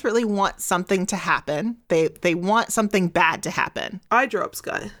they desperately want something to happen. They want something bad to happen. Eye drops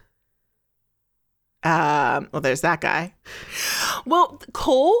guy. Well, there's that guy. Well,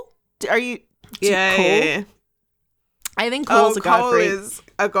 Cole, are you? Cole? Yeah. I think Cole's a Godfrey. Cole is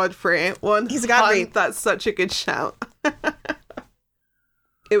a Godfrey. He's a Godfrey. That's such a good shout.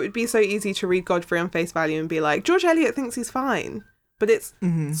 It would be so easy to read Godfrey on face value and be like, George Eliot thinks he's fine. But it's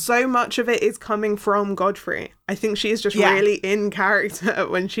so much of it is coming from Godfrey. I think she is just really in character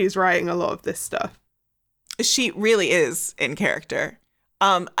when she's writing a lot of this stuff. She really is in character.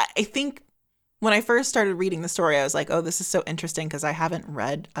 I think when I first started reading the story, I was like, oh, this is so interesting because I haven't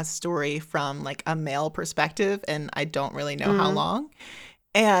read a story from like a male perspective and I don't really know how long.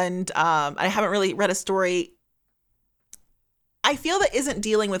 And I haven't really read a story I feel that isn't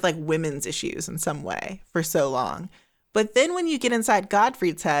dealing with like women's issues in some way for so long. But then when you get inside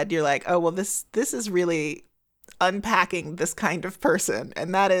Godfrey's head, you're like, oh, well, this is really unpacking this kind of person.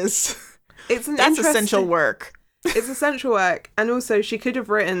 And that's essential work. It's essential work. And also she could have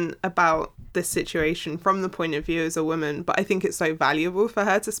written about this situation from the point of view as a woman, but I think it's so valuable for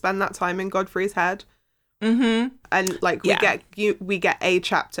her to spend that time in Godfrey's head. Mm-hmm. And like we get a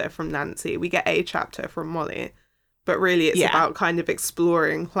chapter from Nancy, we get a chapter from Molly, but really it's about kind of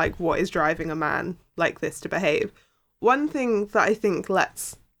exploring like what is driving a man like this to behave. One thing that I think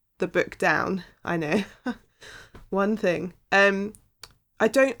lets the book down, I know, one thing, I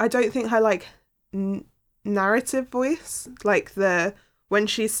don't think her like narrative voice, like when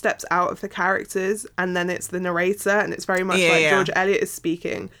she steps out of the characters and then it's the narrator and it's very much George Eliot is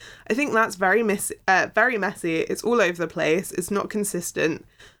speaking. I think that's very messy. It's all over the place. It's not consistent.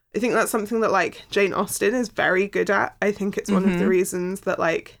 I think that's something that like Jane Austen is very good at. I think it's one of the reasons that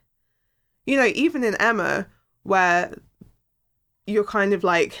like, you know, even in Emma, where you're kind of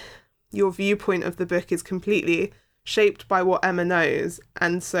like, your viewpoint of the book is completely shaped by what Emma knows.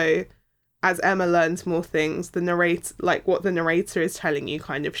 And so as Emma learns more things, what the narrator is telling you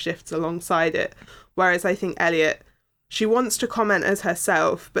kind of shifts alongside it. Whereas I think Eliot, she wants to comment as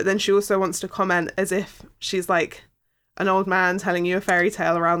herself, but then she also wants to comment as if she's like an old man telling you a fairy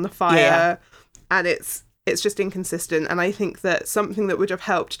tale around the fire. Yeah. And it's just inconsistent. And I think that something that would have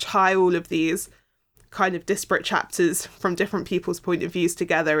helped tie all of these kind of disparate chapters from different people's point of views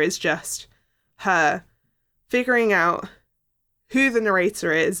together is just her figuring out who the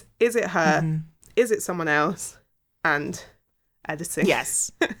narrator is it her, is it someone else, and editing. Yes,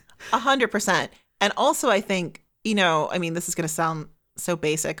 100%. And also I think, you know, I mean, this is going to sound so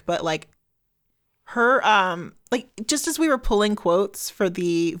basic, but like her, like just as we were pulling quotes for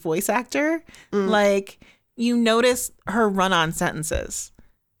the voice actor, like you notice her run-on sentences.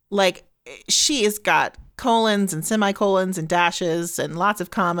 Like she has got colons and semicolons and dashes and lots of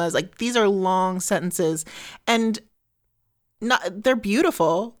commas. Like these are long sentences and they're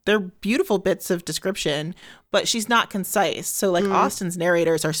beautiful. They're beautiful bits of description, but she's not concise. So like Austen's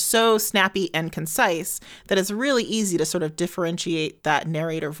narrators are so snappy and concise that it's really easy to sort of differentiate that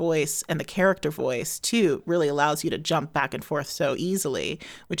narrator voice and the character voice too. Really allows you to jump back and forth so easily,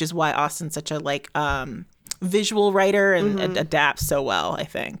 which is why Austen's such a like visual writer and adapts so well, I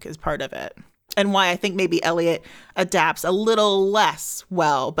think, is part of it. And why I think maybe Eliot adapts a little less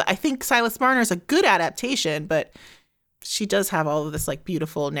well. But I think Silas Marner is a good adaptation, but she does have all of this like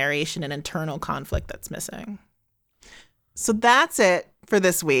beautiful narration and internal conflict that's missing. So that's it for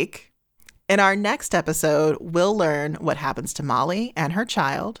this week. In our next episode, we'll learn what happens to Molly and her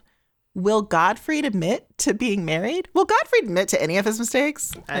child Will Gottfried admit to being married? Will Gottfried admit to any of his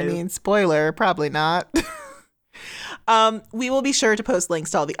mistakes? I mean, spoiler, probably not. We will be sure to post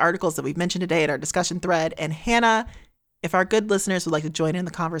links to all the articles that we've mentioned today in our discussion thread. And Hannah, if our good listeners would like to join in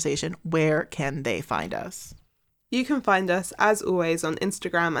the conversation, where can they find us? You can find us, as always, on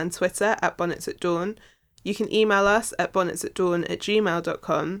Instagram and Twitter at Bonnets at Dawn. You can email us at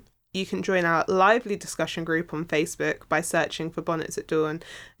bonnetsatdawn@gmail.com. You can join our lively discussion group on Facebook by searching for Bonnets at Dawn.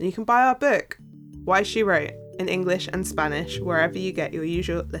 And you can buy our book, Why She Wrote, in English and Spanish, wherever you get your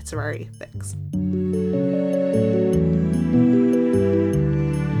usual literary fix.